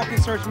he's gonna fucking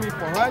search me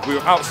for, right? We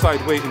were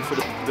outside waiting for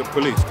the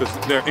police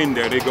because they're in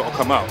there, they got to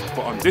come out.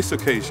 But on this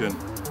occasion,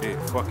 it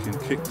fucking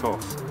kicked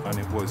off, and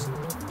it was,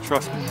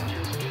 trust me,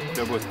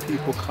 there was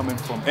people coming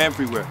from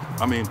everywhere.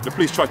 I mean, the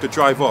police tried to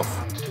drive off.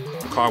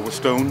 The car was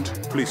stoned.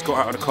 Police got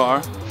out of the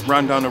car,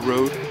 ran down the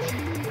road.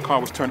 The car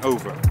was turned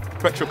over.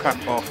 Petrol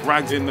cap off,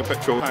 rags in the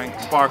petrol tank,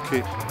 spark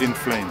it in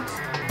flames.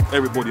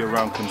 Everybody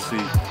around can see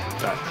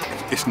that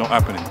it's not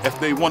happening. If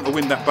they want to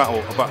win that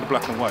battle about the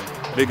black and white,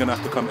 they're gonna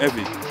have to come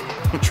heavy.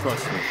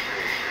 Trust me,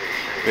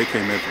 they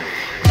came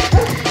heavy.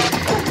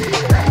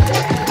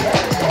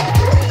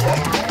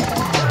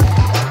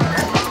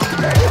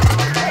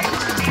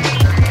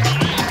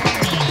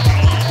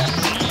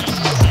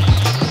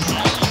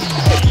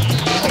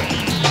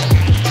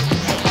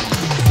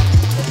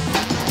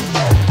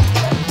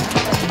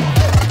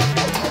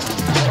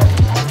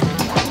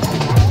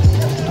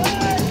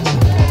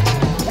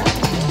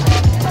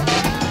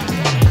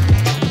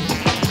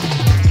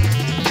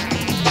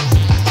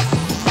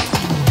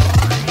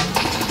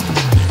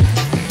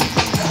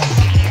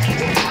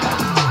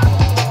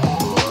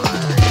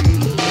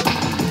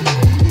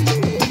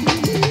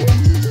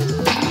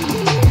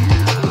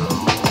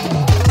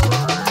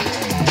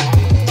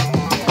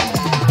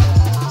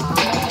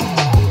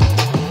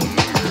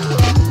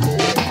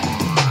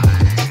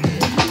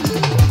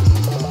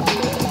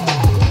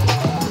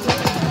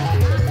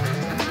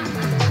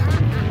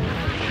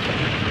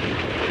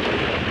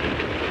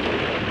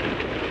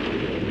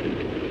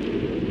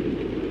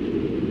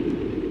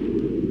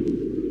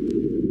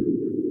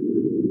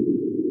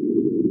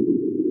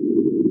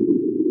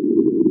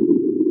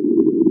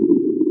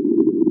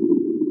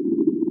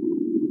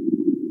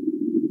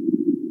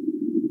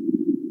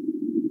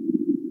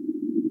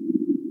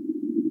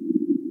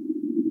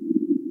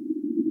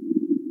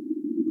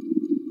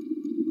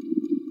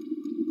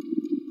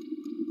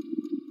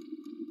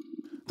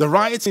 The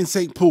riots in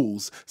St.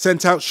 Paul's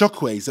sent out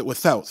shockwaves that were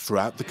felt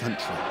throughout the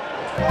country.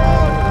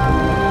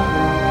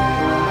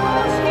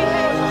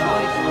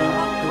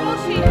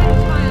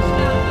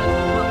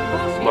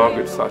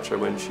 Margaret Thatcher,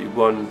 when she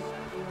won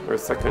her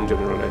second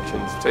general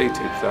election, stated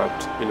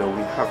that, you know,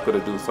 we have got to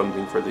do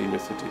something for the inner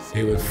cities.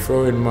 He was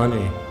throwing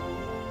money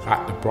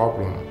at the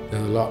problem.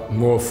 There's a lot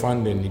more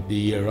funding the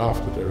year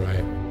after the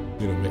riot.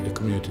 You know, make the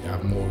community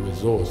have more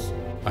resource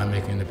by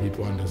making the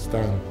people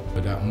understand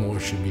that more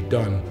should be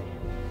done.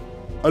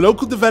 A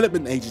local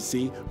development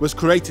agency was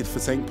created for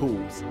St.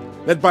 Paul's,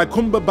 led by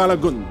Kumba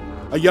Balagun,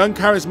 a young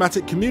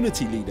charismatic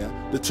community leader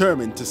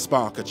determined to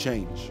spark a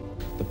change.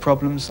 The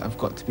problems have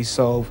got to be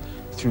solved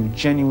through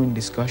genuine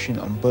discussion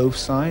on both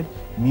sides,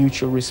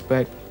 mutual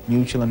respect,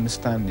 mutual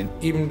understanding.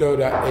 Even though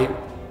that they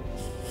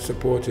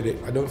supported it,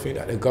 I don't think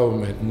that the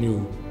government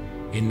knew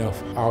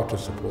enough how to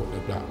support the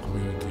black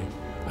community.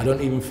 I don't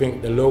even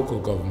think the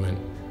local government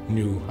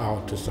knew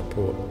how to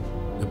support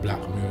the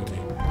black community.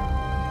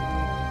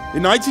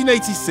 In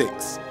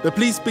 1986, the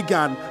police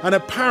began an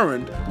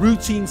apparent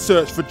routine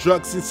search for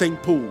drugs in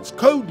St. Paul's,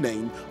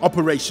 codenamed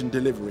Operation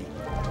Delivery.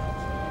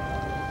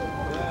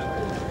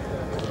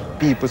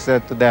 People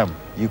said to them,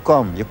 you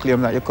claim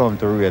that you come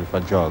to raid for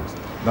drugs.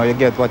 Now you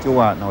get what you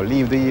want, now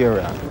leave the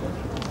area.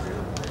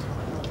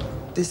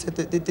 They said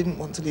that they didn't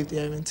want to leave the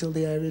area until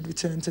the area had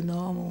returned to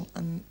normal,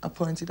 and I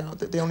pointed out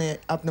that the only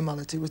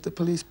abnormality was the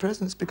police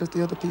presence because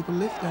the other people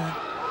lived there.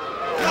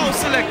 Yo,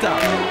 selector,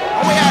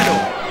 how we are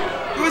though?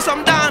 Do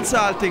some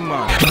dancehall thing,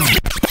 man.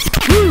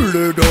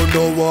 Really don't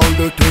know all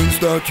the things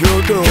that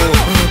you do.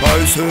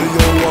 I see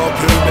you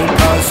walking in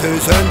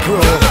passes and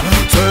crew.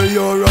 Say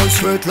you're on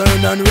straight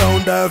lane and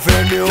round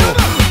avenue.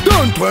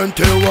 Done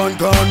 21,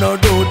 gonna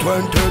do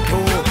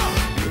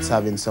 22. It's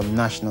having some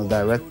national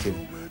directive.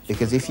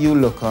 Because if you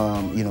look,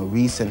 you know,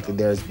 recently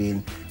there's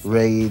been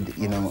raid,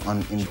 you know,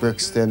 in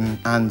Brixton,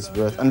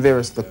 Andsworth, and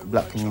various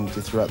black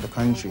communities throughout the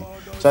country.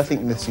 So I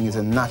think this thing is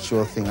a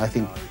natural thing. I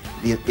think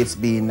it's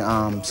been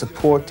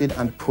supported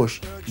and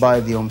pushed by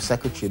the Home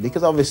Secretary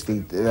because obviously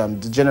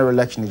the general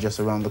election is just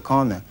around the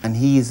corner and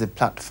he is a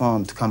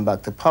platform to come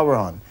back to power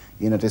on.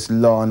 You know, this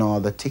law and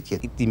order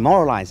ticket. It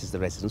demoralises the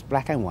residents,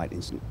 black and white,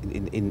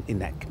 in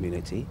that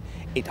community.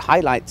 It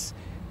highlights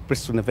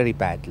Bristol in a very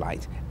bad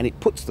light and it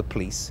puts the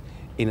police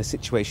in a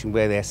situation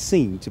where they're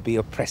seen to be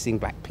oppressing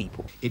black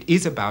people. It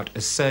is about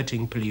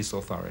asserting police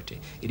authority.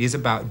 It is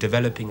about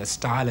developing a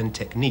style and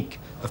technique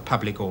of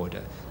public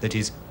order that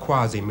is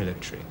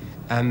quasi-military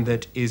and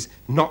that is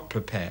not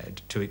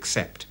prepared to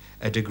accept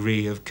a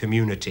degree of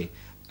community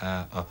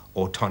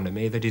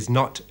autonomy, that is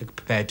not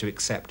prepared to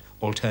accept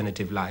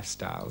alternative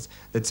lifestyles,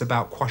 that's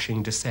about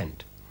quashing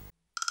dissent.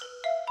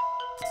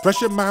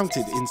 Pressure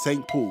mounted in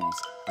St. Paul's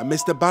and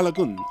Mr.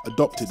 Balagun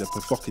adopted a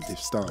provocative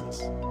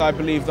stance. I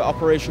believe that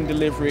Operation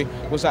Delivery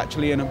was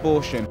actually an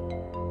abortion.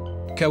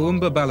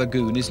 Kawumba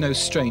Balagoon is no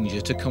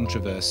stranger to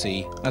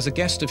controversy. As a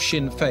guest of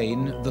Sinn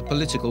Féin, the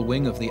political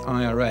wing of the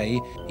IRA,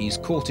 he's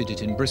courted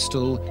it in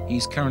Bristol,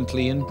 he's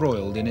currently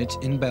embroiled in it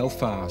in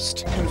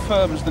Belfast.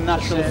 Confirms the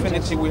natural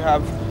affinity we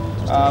have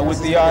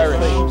with the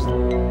Irish.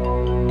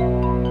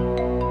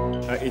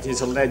 It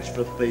is alleged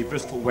that the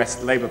Bristol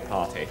West Labour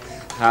Party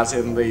has,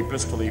 in the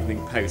Bristol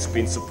Evening Post,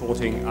 been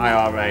supporting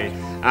IRA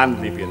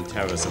and Libyan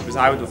terrorism, because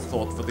I would have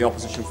thought that the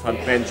opposition front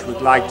bench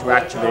would like to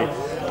actually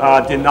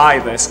deny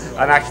this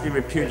and actually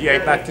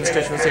repudiate that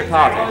constituency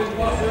party.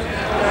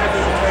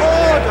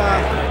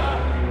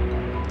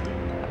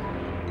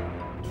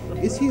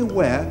 Is he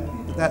aware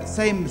that that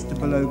same Mr.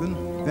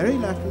 Balogun, very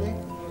latterly,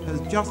 has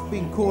just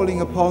been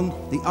calling upon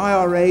the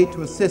IRA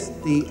to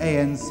assist the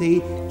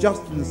ANC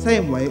just in the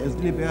same way as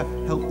Libya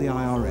helped the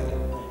IRA?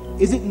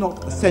 Is it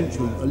not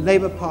essential that the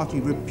Labour Party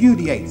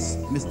repudiates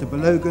Mr.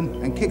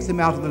 Balogun and kicks him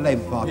out of the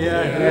Labour Party?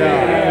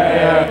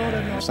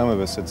 Some of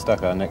us had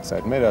stuck our necks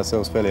out, made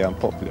ourselves fairly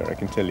unpopular, I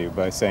can tell you,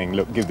 by saying,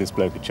 look, give this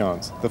bloke a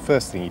chance. The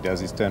first thing he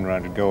does is turn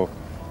around and go off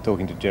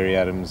talking to Jerry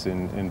Adams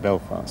in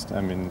Belfast.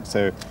 I mean,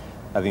 so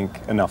I think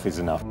enough is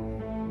enough.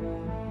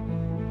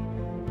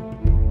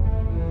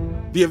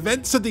 The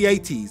events of the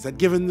 80s had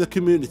given the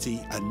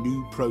community a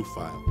new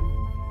profile.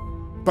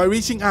 By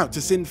reaching out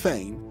to Sinn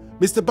Féin,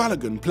 Mr.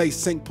 Balogun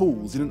placed St.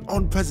 Paul's in an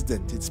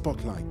unprecedented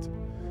spotlight,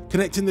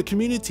 connecting the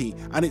community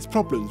and its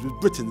problems with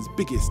Britain's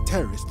biggest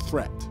terrorist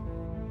threat.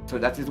 So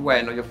that is why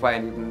now you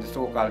find even the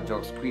so-called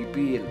drugs creep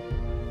in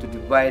to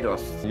divide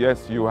us.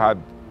 Yes, you had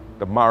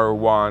the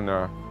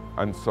marijuana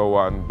and so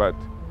on, but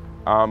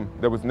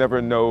there was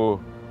never no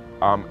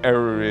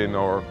heroin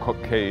or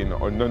cocaine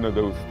or none of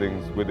those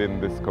things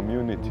within this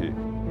community.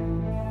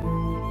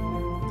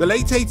 The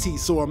late 80s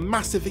saw a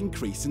massive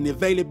increase in the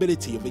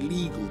availability of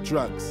illegal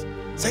drugs.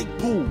 St.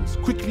 Paul's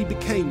quickly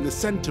became the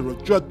centre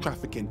of drug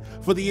trafficking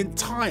for the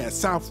entire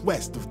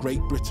southwest of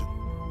Great Britain.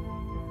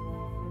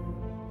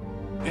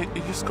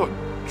 It just got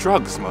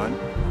drugs, man.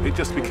 It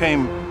just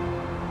became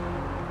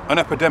an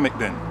epidemic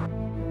then.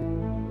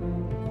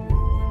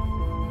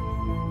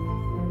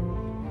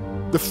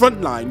 The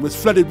front line was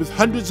flooded with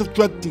hundreds of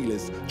drug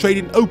dealers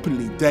trading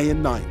openly day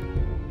and night.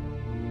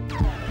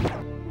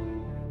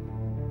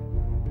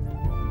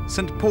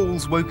 St.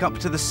 Paul's woke up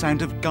to the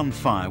sound of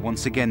gunfire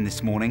once again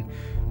this morning.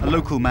 A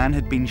local man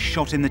had been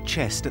shot in the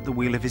chest at the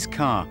wheel of his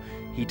car.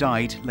 He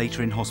died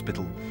later in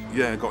hospital.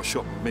 Yeah, got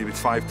shot maybe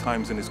 5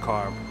 times in his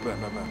car. Blah,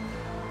 blah, blah.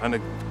 And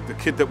the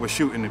kid that was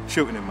shooting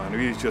him, man,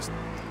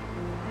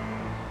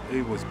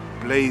 he was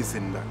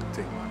blazing that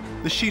thing, man.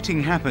 The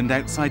shooting happened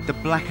outside the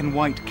Black and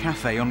White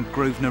Cafe on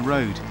Grosvenor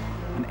Road,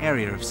 an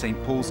area of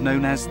St. Paul's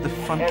known as the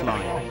front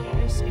line.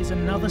 This is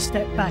another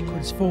step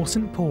backwards for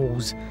St.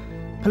 Paul's.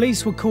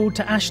 Police were called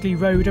to Ashley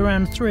Road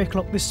around 3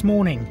 o'clock this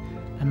morning.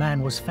 A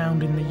man was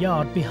found in the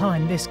yard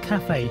behind this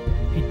cafe.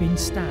 He'd been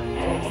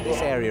stabbed.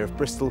 This area of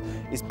Bristol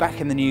is back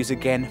in the news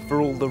again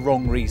for all the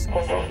wrong reasons.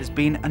 There's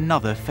been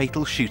another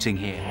fatal shooting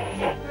here.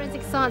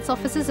 Forensic science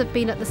officers have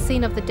been at the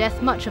scene of the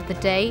death much of the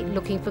day,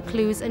 looking for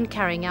clues and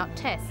carrying out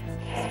tests.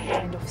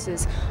 Trained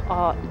officers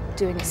are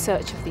doing a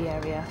search of the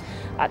area.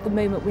 At the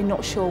moment, we're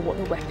not sure what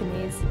the weapon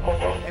is.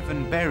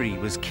 Evan Berry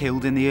was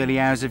killed in the early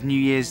hours of New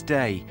Year's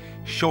Day,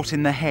 shot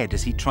in the head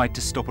as he tried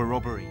to stop a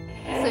robbery.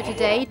 So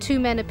today, 2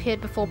 men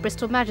appeared before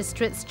Bristol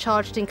magistrates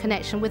charged in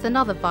connection with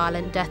another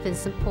violent death in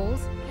St.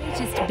 Paul's.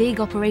 Latest big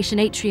Operation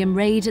Atrium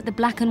raid at the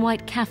Black and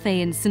White Cafe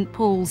in St.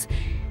 Paul's.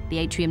 The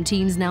Atrium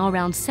team's now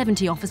around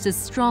 70 officers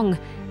strong.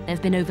 There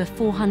have been over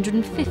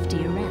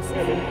 450 arrests.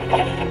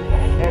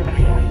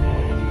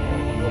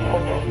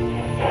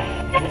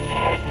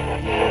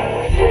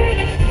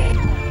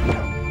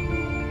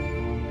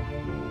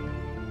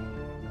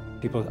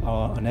 People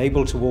are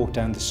unable to walk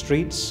down the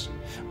streets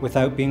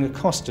without being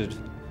accosted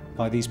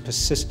by these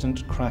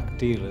persistent crack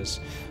dealers.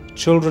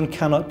 Children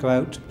cannot go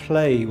out to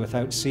play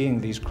without seeing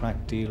these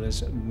crack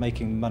dealers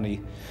making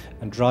money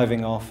and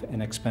driving off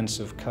in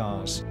expensive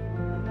cars.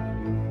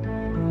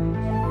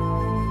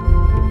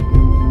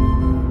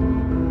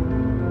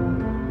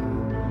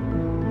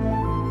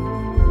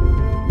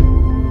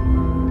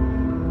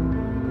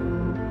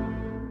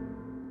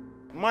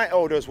 My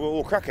elders were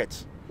all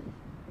crackheads.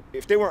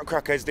 If they weren't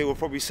crackheads, they were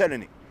probably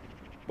selling it.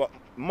 But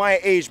my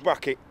age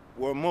bracket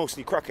were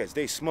mostly crackheads.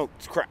 They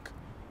smoked crack.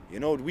 You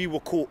know, we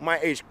were caught, my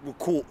age were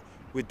caught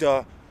with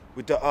the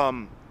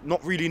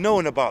not really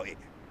knowing about it.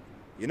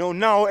 You know,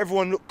 now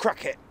everyone look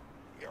crackhead.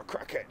 You're a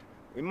crackhead.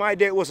 In my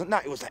day, it wasn't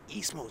that. It was like,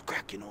 he smoked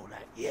crack, you know,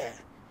 like, yeah.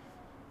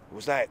 It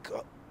was like,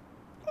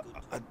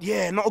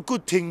 yeah, not a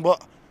good thing,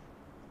 but,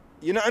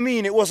 you know what I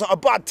mean? It wasn't a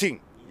bad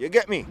thing. You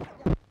get me?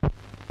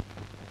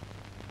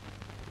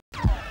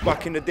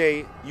 Back in the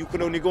day, you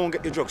could only go and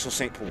get your drugs from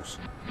St. Paul's.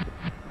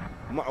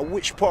 No matter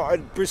which part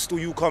of Bristol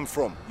you come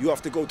from, you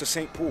have to go to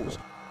St. Paul's.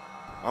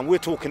 And we're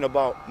talking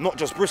about not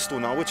just Bristol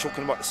now, we're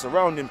talking about the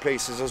surrounding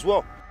places as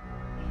well.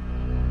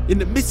 In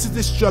the midst of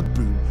this drug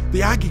boom,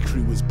 the Aggie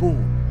Crew was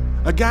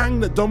born, a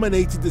gang that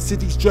dominated the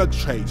city's drug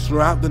trade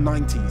throughout the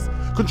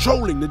 90s,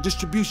 controlling the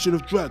distribution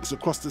of drugs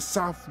across the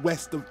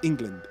southwest of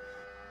England.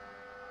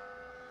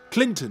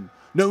 Clinton,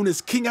 known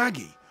as King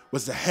Aggie,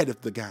 was the head of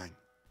the gang.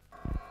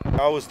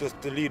 I was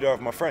the leader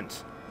of my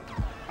friends.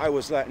 I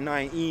was like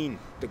 19.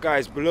 The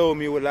guys below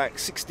me were like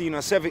 16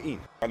 or 17.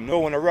 And no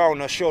one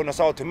around us showing us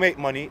how to make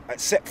money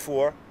except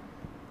for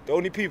The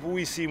only people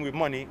we seen with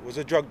money was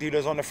the drug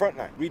dealers on the front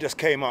line. We just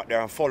came out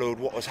there and followed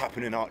what was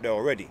happening out there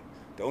already.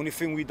 The only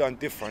thing we done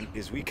different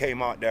is we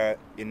came out there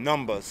in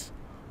numbers,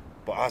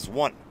 but as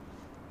one.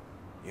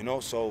 You know,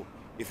 so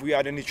if we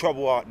had any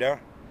trouble out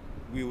there,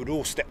 we would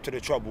all step to the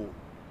trouble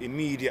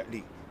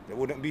immediately. There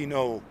wouldn't be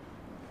no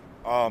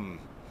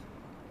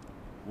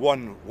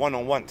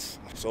one-on-ones.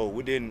 So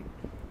within,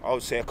 I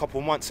would say, a couple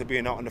months of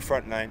being out on the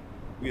front line,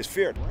 we was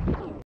feared.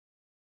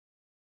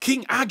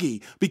 King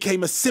Aggie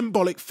became a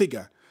symbolic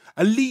figure,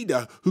 a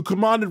leader who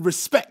commanded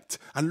respect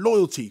and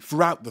loyalty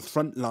throughout the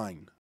front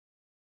line.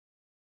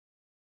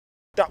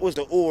 That was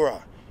the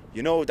aura,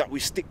 you know, that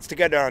we stick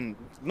together, and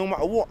no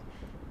matter what,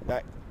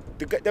 like,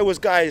 there was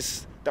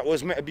guys that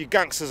was meant to be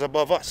gangsters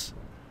above us.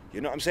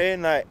 You know what I'm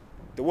saying? Like,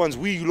 the ones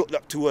we looked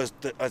up to as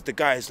the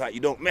guys like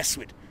you don't mess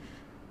with.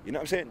 You know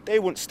what I'm saying? They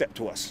wouldn't step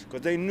to us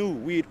because they knew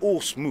we'd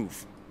all smooth.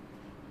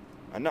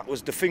 And that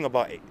was the thing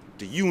about it,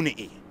 the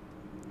unity.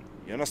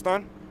 You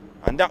understand?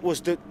 And that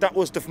was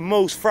the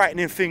most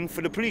frightening thing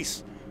for the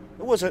police.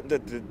 It wasn't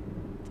that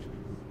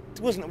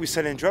we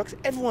selling drugs.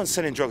 Everyone's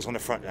selling drugs on the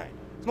front line.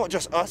 It's not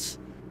just us.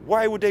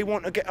 Why would they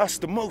want to get us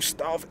the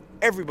most out of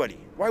everybody?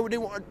 Why would they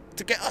want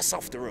to get us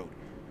off the road?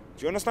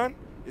 Do you understand?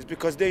 It's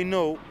because they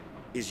know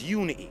it's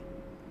unity.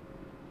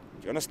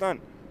 Do you understand?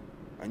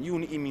 And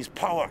unity means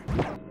power.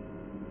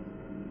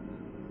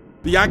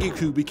 The Aggie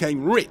crew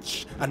became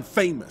rich and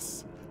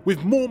famous,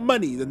 with more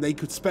money than they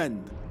could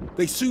spend.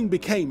 They soon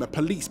became a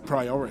police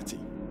priority.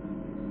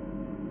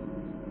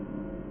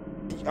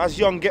 As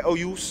young ghetto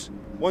youths,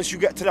 once you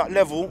get to that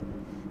level,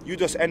 you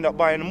just end up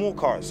buying more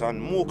cars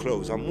and more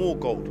clothes and more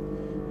gold.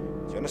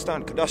 Do you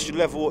understand? Because that's your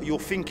level, what you're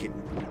thinking.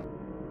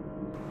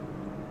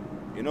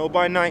 You know,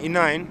 by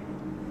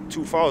 99,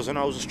 2000,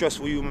 I was a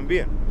stressful human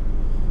being.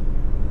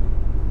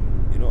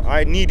 You know,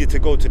 I needed to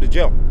go to the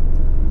jail.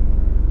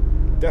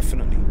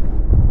 Definitely.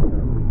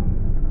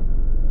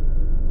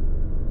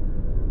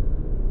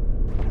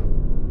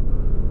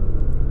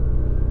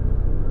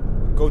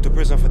 Go to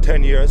prison for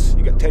 10 years,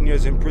 you get 10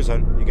 years in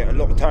prison, you get a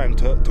lot of time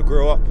to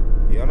grow up,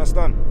 you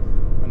understand?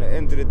 And at the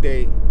end of the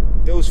day,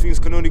 those things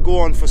can only go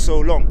on for so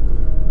long.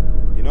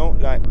 You know,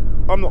 like,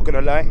 I'm not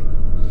gonna lie,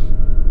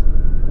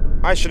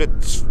 I should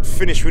have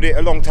finished with it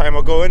a long time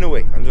ago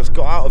anyway, and just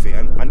got out of it,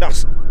 and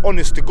that's,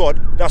 honest to God,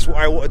 that's what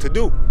I wanted to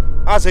do,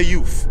 as a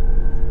youth.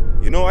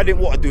 You know, I didn't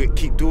want to do it,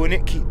 keep doing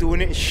it,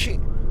 it's shit.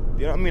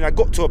 You know what I mean? I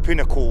got to a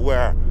pinnacle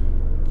where,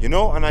 you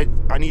know, and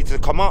I needed to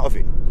come out of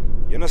it.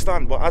 You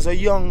understand? But as a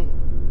young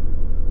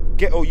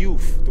ghetto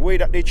youth, the way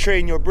that they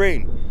train your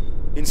brain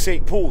in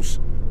St. Paul's,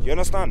 you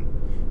understand?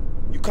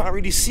 You can't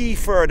really see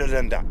further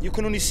than that. You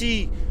can only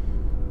see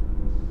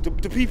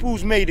the people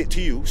who's made it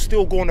to you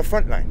still go on the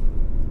front line.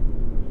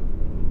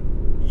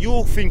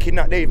 You're thinking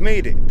that they've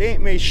made it. They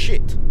ain't made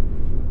shit.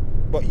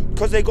 But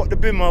because they got the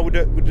bimmer with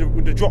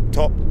the drop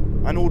top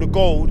and all the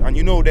gold, and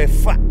you know they're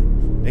fat,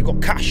 they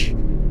got cash,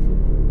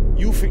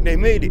 you think they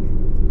made it.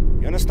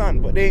 You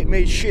understand? But they ain't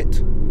made shit.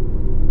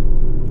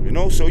 You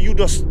know, so you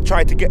just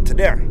try to get to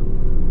there.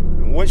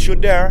 And once you're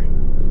there,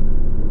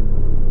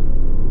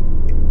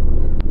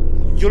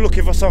 you're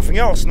looking for something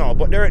else now,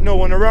 but there ain't no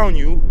one around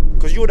you,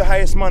 because you're the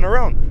highest man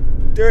around.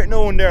 There ain't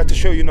no one there to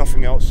show you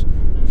nothing else.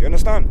 Do you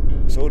understand?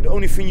 So the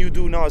only thing you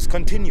do now is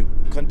continue,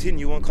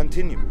 continue and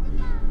continue.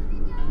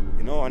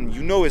 You know, and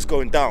you know it's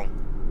going down,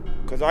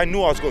 because I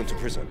knew I was going to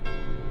prison.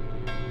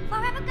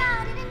 Forever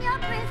guarded in your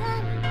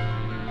prison.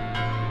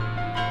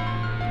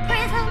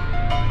 Prison,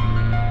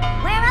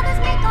 where others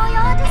make all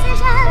your decisions.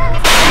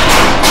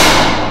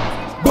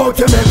 But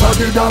you make a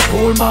did a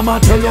cool mama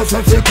tell you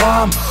say she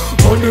calm.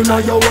 Money in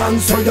your hand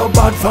say you're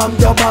bad from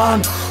your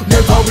band.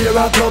 Never wear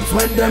a gloves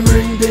when them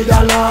ring the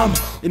alarm.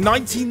 In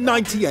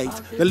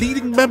 1998, the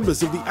leading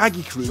members of the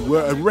Aggie crew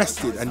were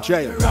arrested and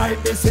jailed.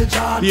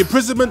 The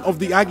imprisonment of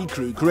the Aggie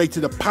crew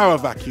created a power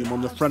vacuum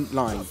on the front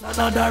line.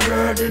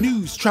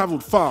 News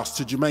travelled fast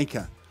to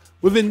Jamaica.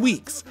 Within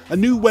weeks, a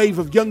new wave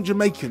of young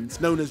Jamaicans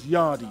known as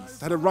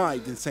Yardies had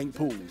arrived in St.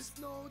 Paul's.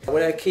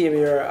 When I came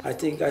here, I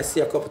think I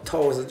see a couple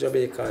thousand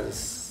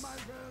Jamaicans.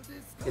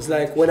 It's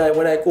like when I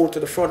go to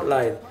the front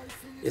line,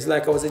 it's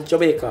like I was in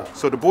Jamaica.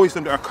 So the boys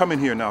that are coming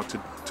here now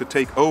to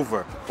take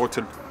over or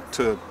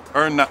to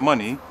earn that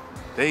money,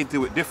 they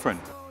do it different.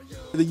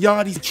 The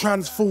Yardies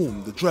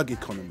transformed the drug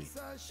economy.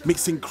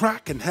 Mixing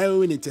crack and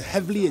heroin into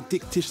heavily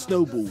addictive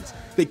snowballs,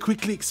 they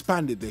quickly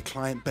expanded their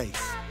client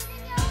base.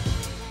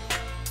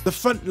 The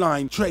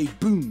frontline trade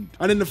boomed,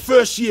 and in the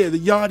first year, the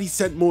Yardies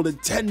sent more than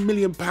 £10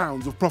 million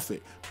of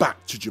profit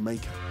back to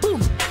Jamaica.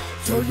 Boom.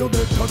 So you're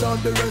better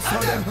than the rest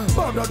of them,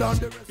 better than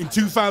the rest. In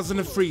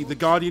 2003, the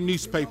Guardian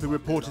newspaper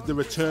reported the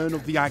return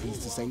of the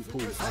Aggies to St.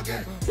 Paul's.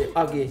 The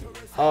Aggie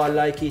all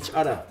like each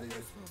other.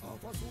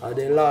 Are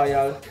they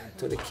loyal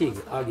to the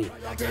King Aggie?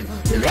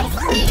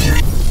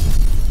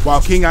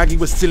 While King Aggie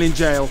was still in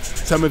jail,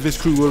 some of his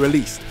crew were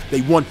released. They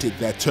wanted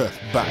their turf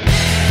back.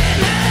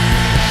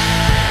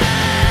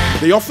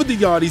 They offered the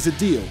Yardies a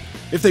deal.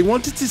 If they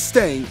wanted to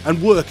stay and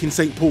work in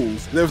St.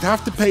 Paul's, they would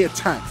have to pay a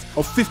tax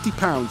of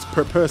 £50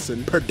 per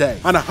person per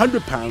day and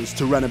 £100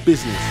 to run a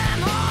business.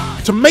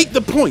 To make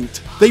the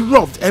point, they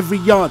robbed every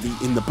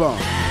yardie in the bar.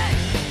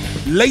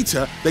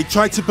 Later, they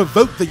tried to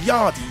provoke the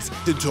yardies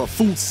into a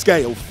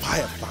full-scale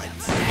firefight.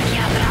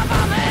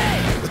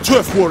 The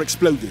turf war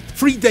exploded.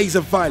 3 days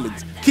of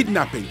violence,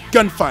 kidnapping,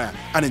 gunfire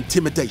and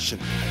intimidation.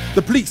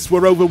 The police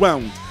were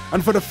overwhelmed,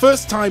 and for the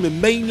first time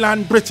in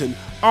mainland Britain,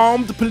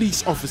 armed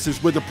police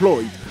officers were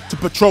deployed to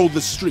patrol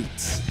the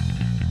streets.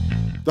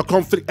 The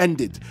conflict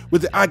ended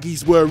with the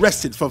Aggies were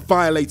arrested for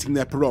violating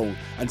their parole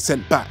and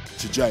sent back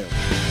to jail.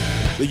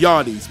 The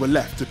yardies were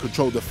left to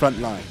control the front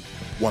line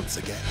once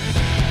again.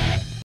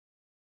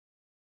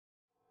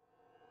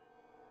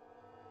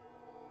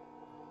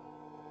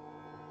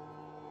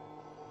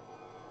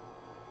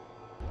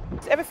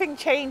 Everything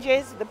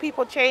changes, the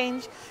people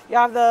change. You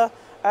have the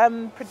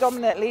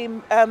predominantly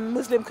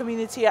Muslim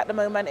community at the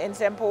moment in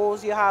St.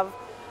 Paul's. You have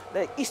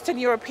the Eastern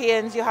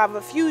Europeans, you have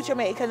a few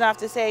Jamaicans, I have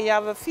to say. You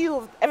have a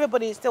few,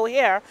 everybody is still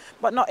here,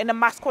 but not in a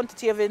mass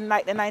quantity of in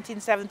like the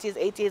 1970s,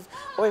 80s,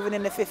 or even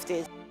in the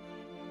 50s.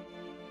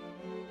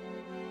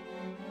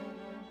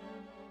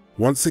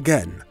 Once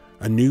again,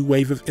 a new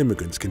wave of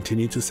immigrants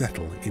continue to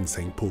settle in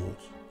St.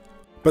 Paul's.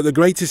 But the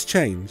greatest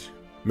change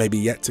may be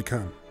yet to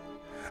come,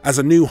 as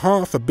a new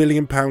 £500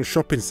 million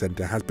shopping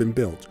centre has been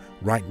built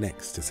right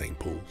next to St.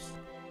 Paul's.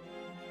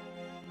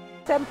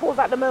 St. Paul's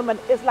at the moment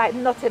is like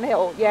Notting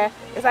Hill, yeah?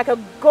 It's like a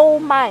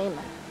gold mine,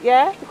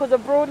 yeah? Because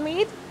of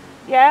Broadmead,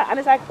 yeah? And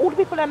it's like all the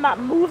people in that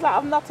move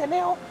out of Notting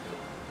Hill,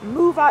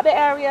 move out the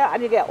area,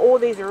 and you get all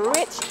these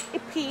rich,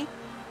 hippie,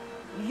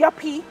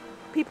 yuppie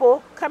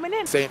people coming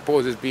in. St.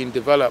 Paul's is being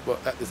developed,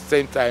 but at the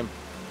same time,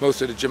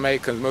 most of the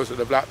Jamaicans, most of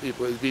the black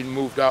people is being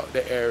moved out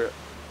the area.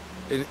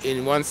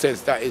 In one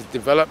sense, that is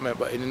development,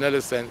 but in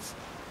another sense,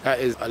 that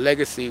is a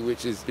legacy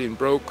which is being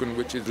broken,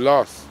 which is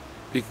lost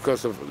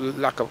because of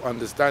lack of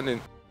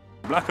understanding.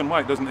 Black and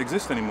white doesn't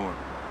exist anymore.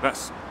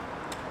 That's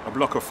a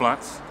block of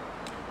flats.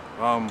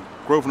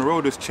 Grosvenor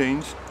Road has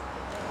changed.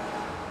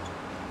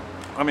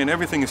 I mean,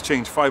 everything has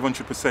changed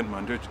 500%,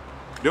 man.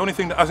 The only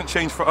thing that hasn't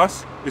changed for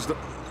us is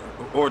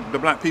or the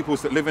black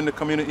peoples that live in the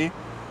community,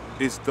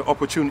 is the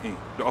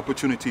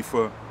opportunity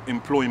for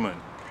employment,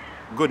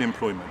 good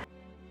employment.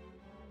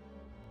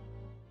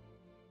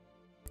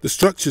 The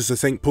structures of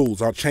St.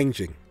 Paul's are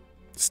changing.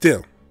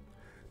 Still,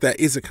 there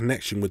is a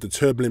connection with the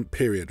turbulent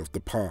period of the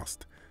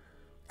past,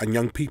 and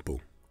young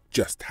people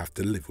just have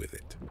to live with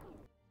it.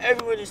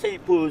 Everyone in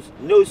St. Paul's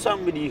knows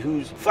somebody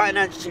who's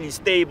financially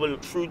stable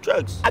through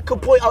drugs. I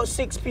could point out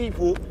 6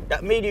 people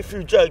that made it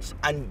through drugs,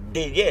 and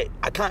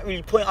I can't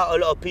really point out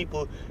a lot of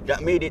people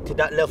that made it to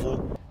that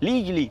level.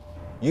 Legally,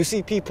 you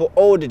see people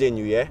older than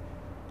you, yeah,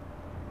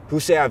 who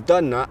say, I've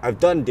done that, I've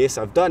done this,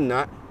 I've done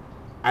that,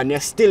 and they're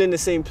still in the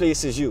same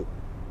place as you.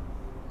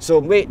 So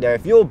wait there,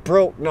 if you're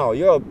broke now,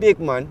 you're a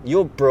big man,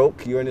 you're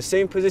broke, you're in the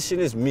same position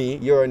as me,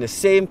 you're in the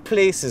same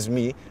place as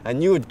me,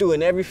 and you were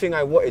doing everything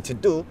I wanted to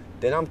do,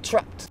 then I'm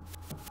trapped.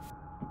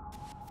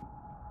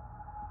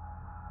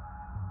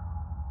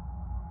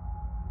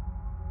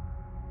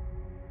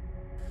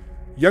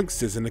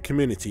 Youngsters in the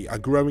community are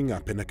growing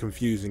up in a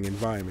confusing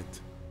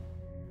environment.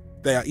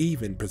 They are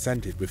even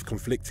presented with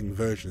conflicting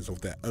versions of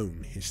their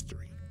own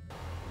history.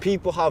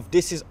 People have,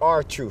 this is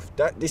our truth,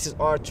 this is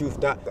our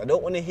truth, that. I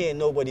don't want to hear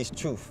nobody's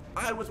truth.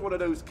 I was one of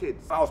those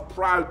kids. I was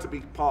proud to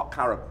be part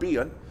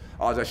Caribbean.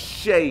 I was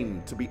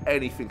ashamed to be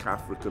anything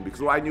African,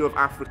 because all I knew of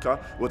Africa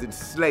was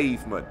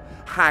enslavement,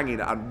 hanging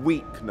and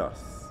weakness.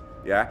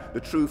 Yeah, the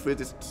truth is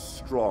it's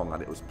strong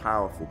and it was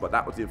powerful, but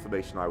that was the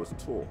information I was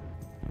taught.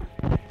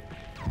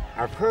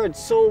 I've heard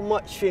so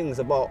much things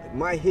about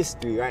my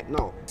history right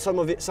now. Some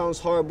of it sounds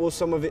horrible,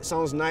 some of it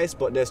sounds nice,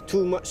 but there's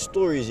too much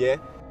stories, yeah?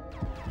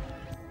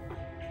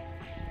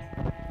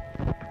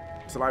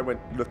 So I went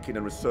looking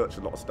and researched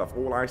a lot of stuff.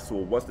 All I saw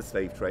was the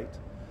slave trade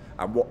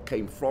and what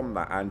came from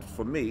that. And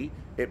for me,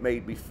 it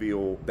made me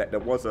feel that there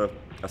was a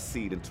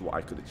seed into what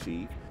I could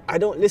achieve. I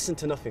don't listen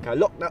to nothing. I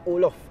lock that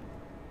all off.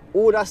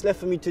 All that's left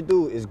for me to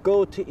do is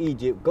go to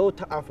Egypt, go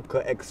to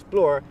Africa,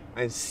 explore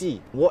and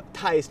see what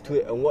ties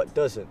to it and what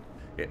doesn't.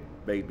 It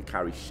made me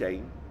carry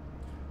shame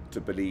to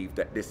believe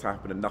that this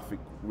happened and nothing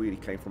really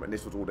came from it, and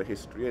this was all the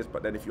history is.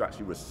 But then if you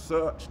actually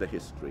research the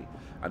history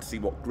and see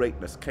what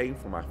greatness came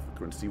from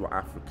Africa and see what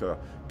Africa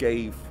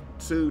gave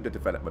to the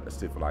development of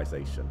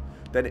civilization,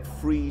 then it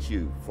frees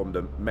you from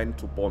the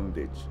mental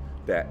bondage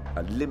that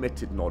a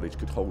limited knowledge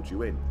could hold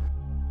you in.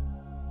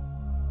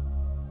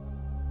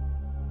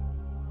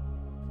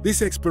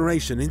 This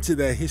exploration into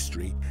their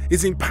history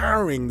is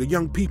empowering the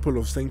young people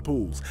of St.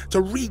 Paul's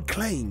to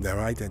reclaim their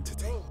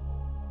identity.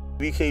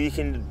 We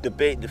can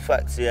debate the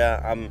facts,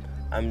 yeah,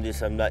 I'm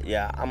this, I'm that,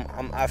 yeah,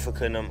 I'm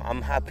African, I'm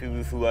happy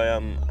with who I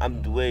am,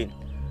 I'm Dwayne,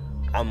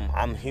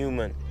 I'm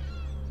human,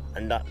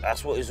 and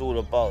that's what it's all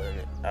about,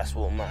 innit? That's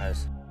what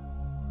matters.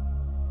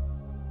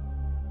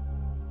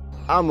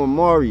 I'm a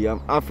Maori,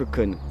 I'm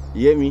African,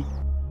 you get me?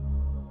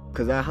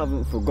 Because I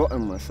haven't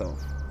forgotten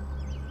myself.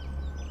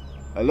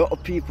 A lot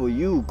of people,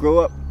 you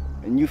grow up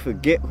and you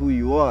forget who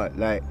you are.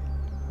 Like,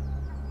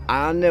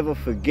 I'll never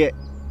forget,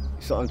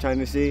 so I'm trying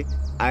to say,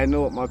 I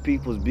know what my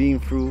people's been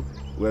through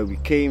where we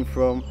came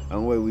from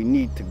and where we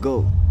need to go.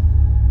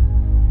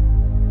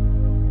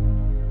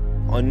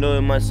 On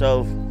knowing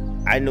myself,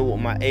 I know what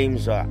my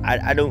aims are.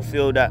 I don't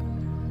feel that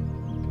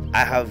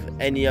I have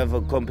any other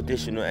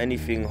competition or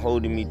anything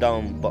holding me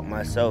down but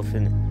myself,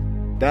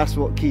 innit? That's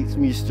what keeps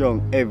me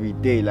strong every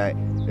day. Like,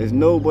 there's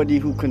nobody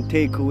who can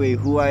take away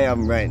who I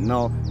am right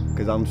now,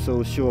 because I'm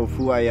so sure of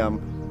who I am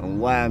and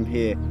why I'm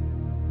here.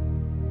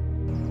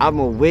 I'm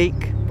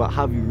awake, but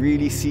have you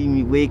really seen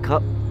me wake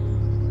up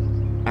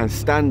and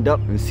stand up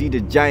and see the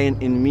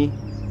giant in me?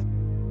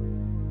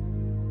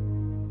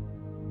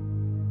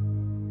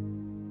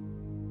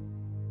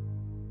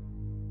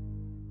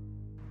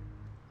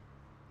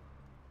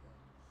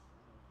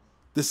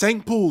 The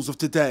St. Paul's of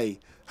today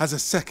has a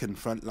second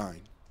front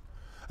line.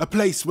 A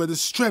place where the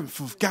strength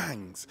of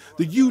gangs,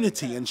 the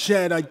unity and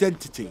shared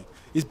identity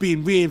is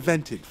being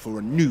reinvented for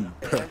a new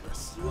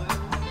purpose.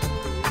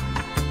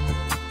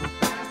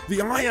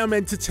 The I Am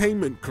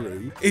Entertainment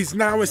crew is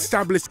now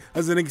established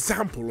as an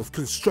example of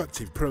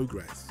constructive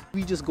progress.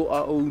 We just got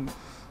our own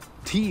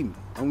team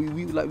and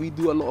we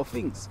do a lot of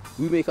things.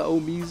 We make our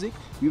own music,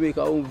 we make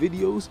our own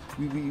videos,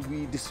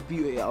 we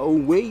distribute it our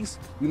own ways,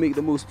 we make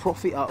the most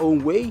profit our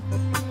own way.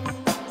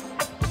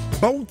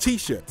 Bold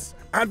t-shirts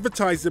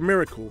advertise the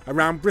miracle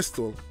around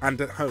Bristol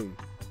and at home.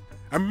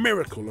 A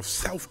miracle of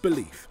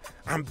self-belief,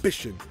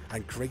 ambition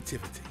and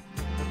creativity.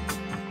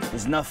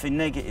 There's nothing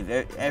negative.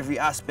 Every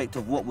aspect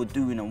of what we're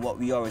doing and what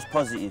we are is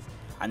positive.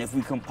 And if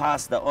we can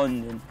pass that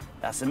on, then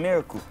that's a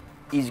miracle.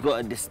 He's got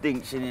a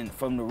distinction in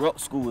from the rock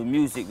school in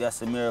music,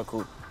 that's a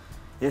miracle.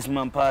 This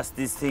man passed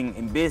this thing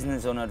in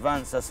business on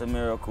advance, that's a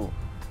miracle.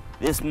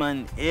 This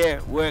man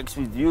here works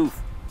with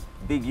youth,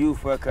 big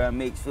youth worker and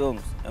makes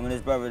films. And when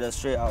his brother does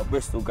straight out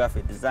Bristol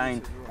graphic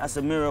design, that's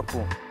a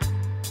miracle.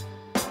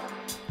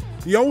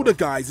 The older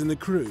guys in the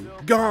crew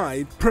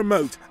guide,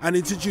 promote and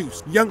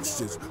introduce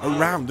youngsters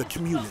around the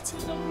community.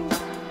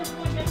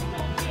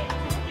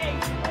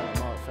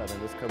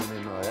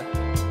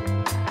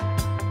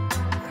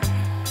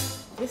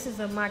 This is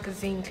a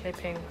magazine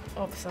clipping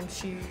of some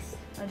shoes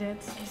I did.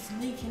 It's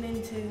leaking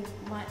into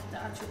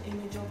the actual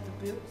image of the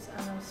boots,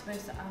 and I'm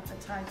supposed to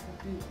advertise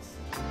the boots.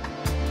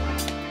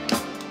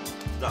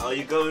 Is that how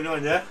you going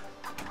on, yeah?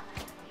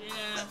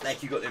 Yeah.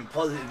 Like you got them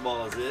positive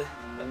bars, yeah?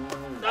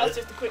 That was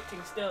just a quick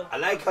thing still. I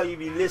like how you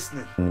be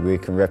listening. We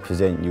can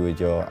represent you with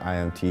your I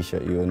Am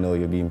t-shirt. You'll know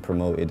you're being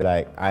promoted.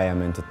 Like, I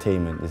Am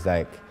Entertainment. It's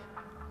like,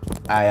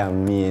 I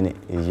am me and it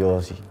is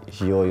yours.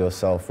 You're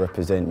yourself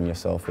representing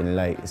yourself in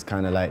light. It's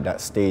kind of like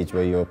that stage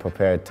where you're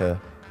prepared to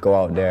go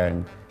out there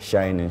and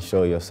shine and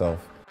show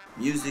yourself.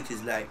 Music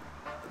is like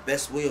the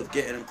best way of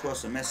getting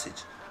across a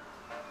message.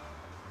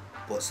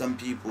 But some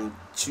people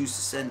choose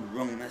to send the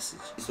wrong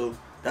message. So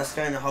that's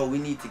kind of how we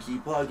need to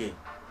keep our game.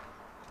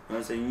 You know what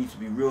I'm saying? You need to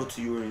be real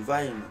to your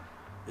environment.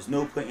 There's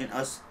no point in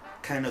us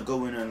kind of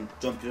going and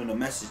jumping on a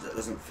message that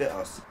doesn't fit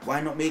us.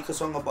 Why not make a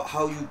song about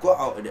how you got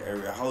out of the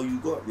area, how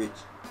you got rich,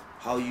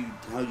 how you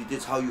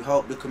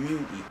helped the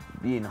community?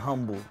 Being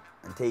humble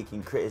and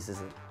taking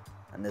criticism,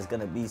 and there's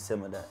gonna be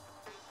some of that.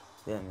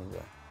 Yeah,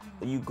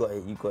 but you got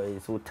it,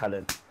 it's all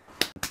talent.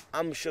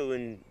 I'm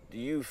showing the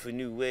youth a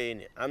new way,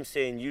 innit? I'm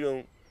saying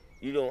you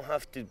don't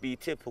have to be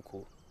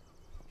typical.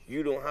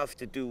 You don't have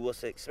to do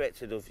what's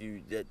expected of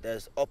you.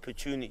 There's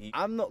opportunity.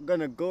 I'm not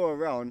gonna go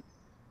around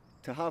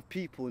to have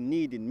people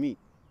needing me.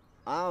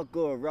 I'll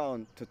go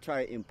around to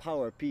try to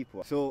empower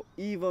people. So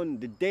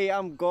even the day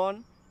I'm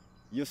gone,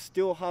 you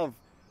still have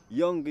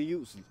younger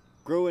youths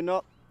growing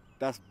up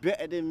that's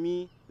better than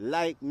me,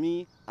 like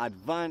me,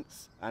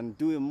 advance and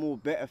doing more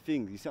better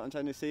things. You see what I'm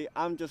trying to say?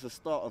 I'm just a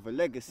start of a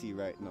legacy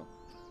right now.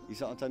 You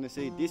see what I'm trying to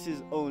say? This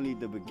is only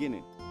the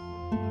beginning.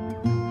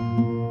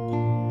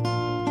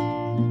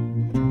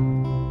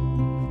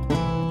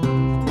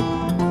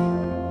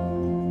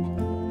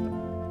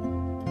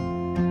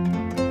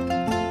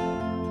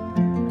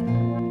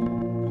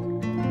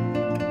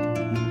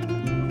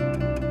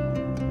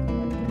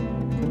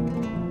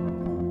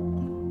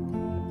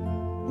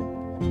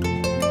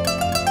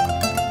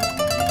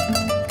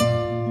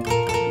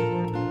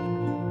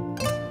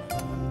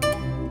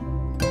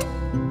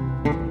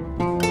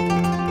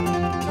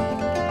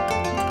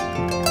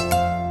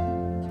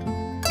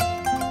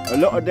 A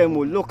lot of them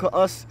will look at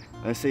us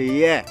and say,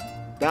 yeah,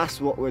 that's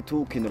what we're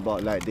talking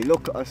about. Like, they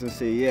look at us and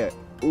say, yeah,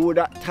 all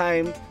that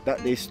time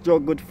that they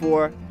struggled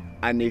for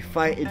and they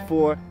fighted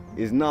for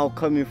is now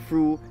coming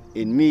through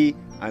in me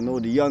and all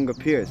the younger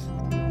peers.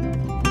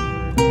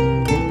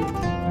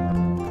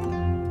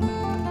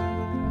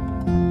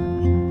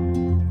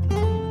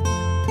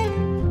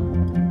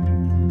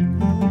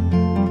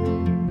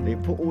 They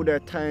put all their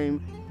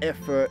time,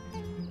 effort,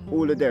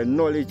 all of their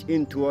knowledge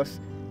into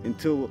us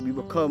until we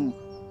become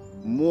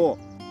more.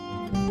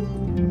 You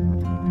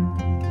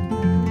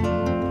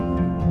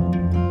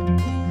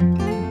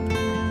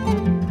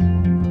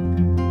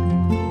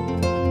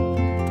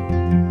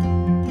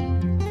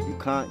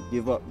can't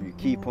give up, you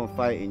keep on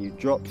fighting, you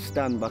drop,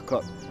 stand back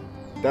up.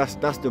 That's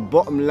the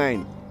bottom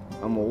line.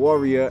 I'm a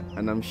warrior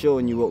and I'm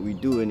showing you what we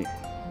do in it.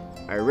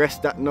 I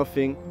rest at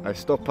nothing, I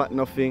stop at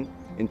nothing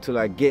until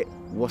I get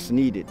what's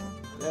needed.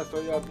 Yeah, so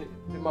you have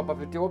the map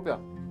of Ethiopia.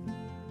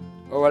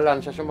 Our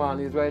land,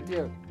 Shashamane, is right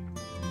here.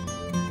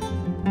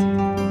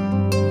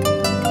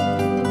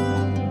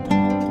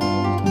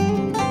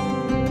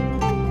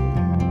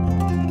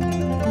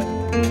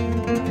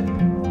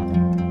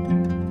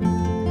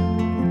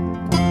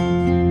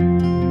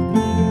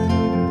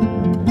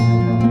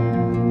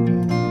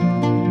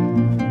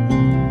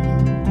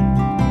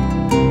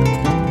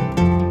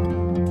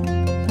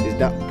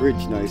 That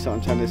bridge now, so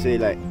I'm trying to say,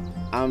 like,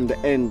 I'm the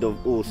end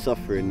of all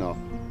suffering now.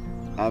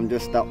 I'm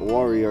just that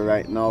warrior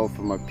right now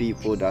for my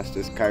people that's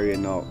just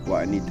carrying out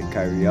what I need to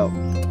carry out.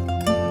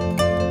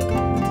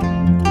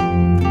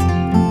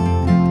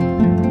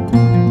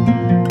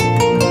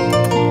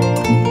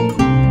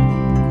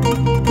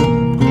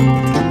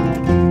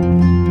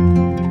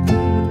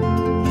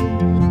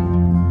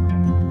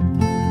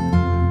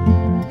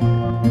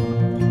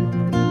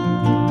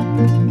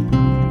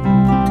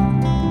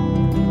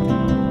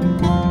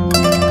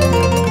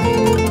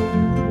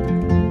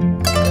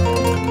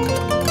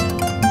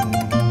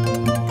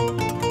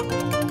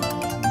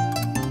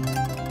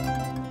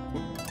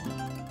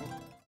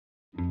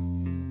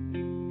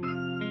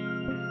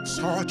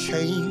 Saw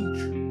change.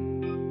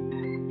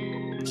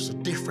 It's a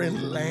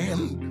different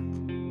land.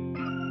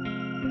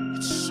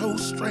 It's so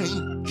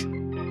strange.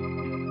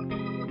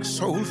 The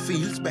soul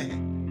feels bad.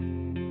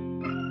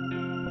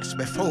 It's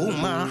before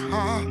my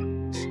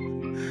heart,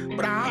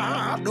 but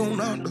I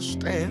don't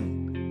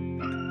understand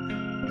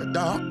the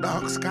dark,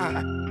 dark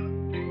sky.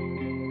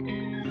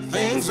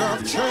 Things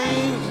have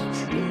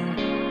changed.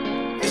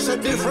 It's a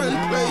different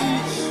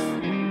place.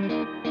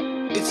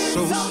 It's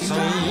so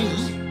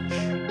strange.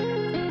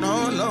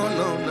 No, no,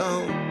 no, no.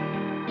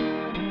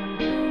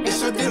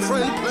 It's a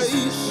different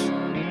place.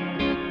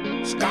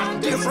 It's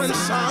got different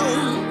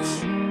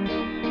sounds.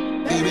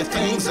 Maybe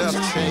things have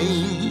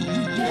changed.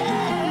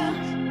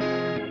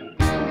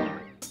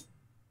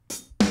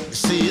 You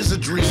see, it's a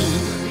dream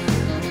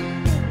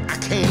I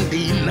can't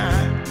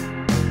deny.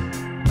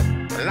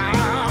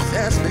 Life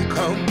has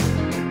become,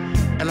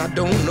 and I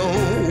don't know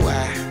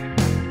why.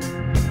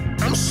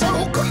 I'm so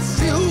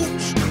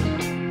confused.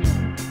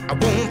 I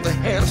want the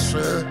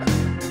answer.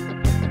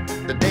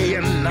 The day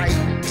and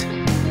night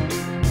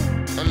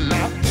are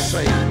not the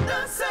same.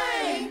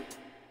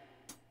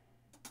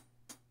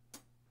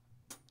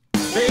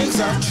 Things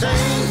have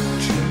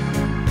changed.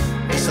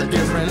 It's a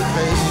different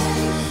place.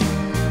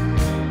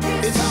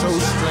 It's so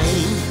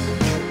strange.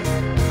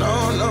 No,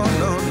 no,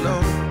 no, no.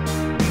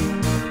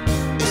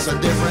 It's a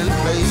different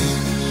place.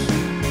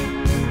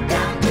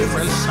 Got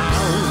different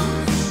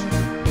sounds.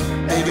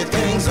 Maybe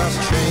things have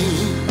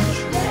changed.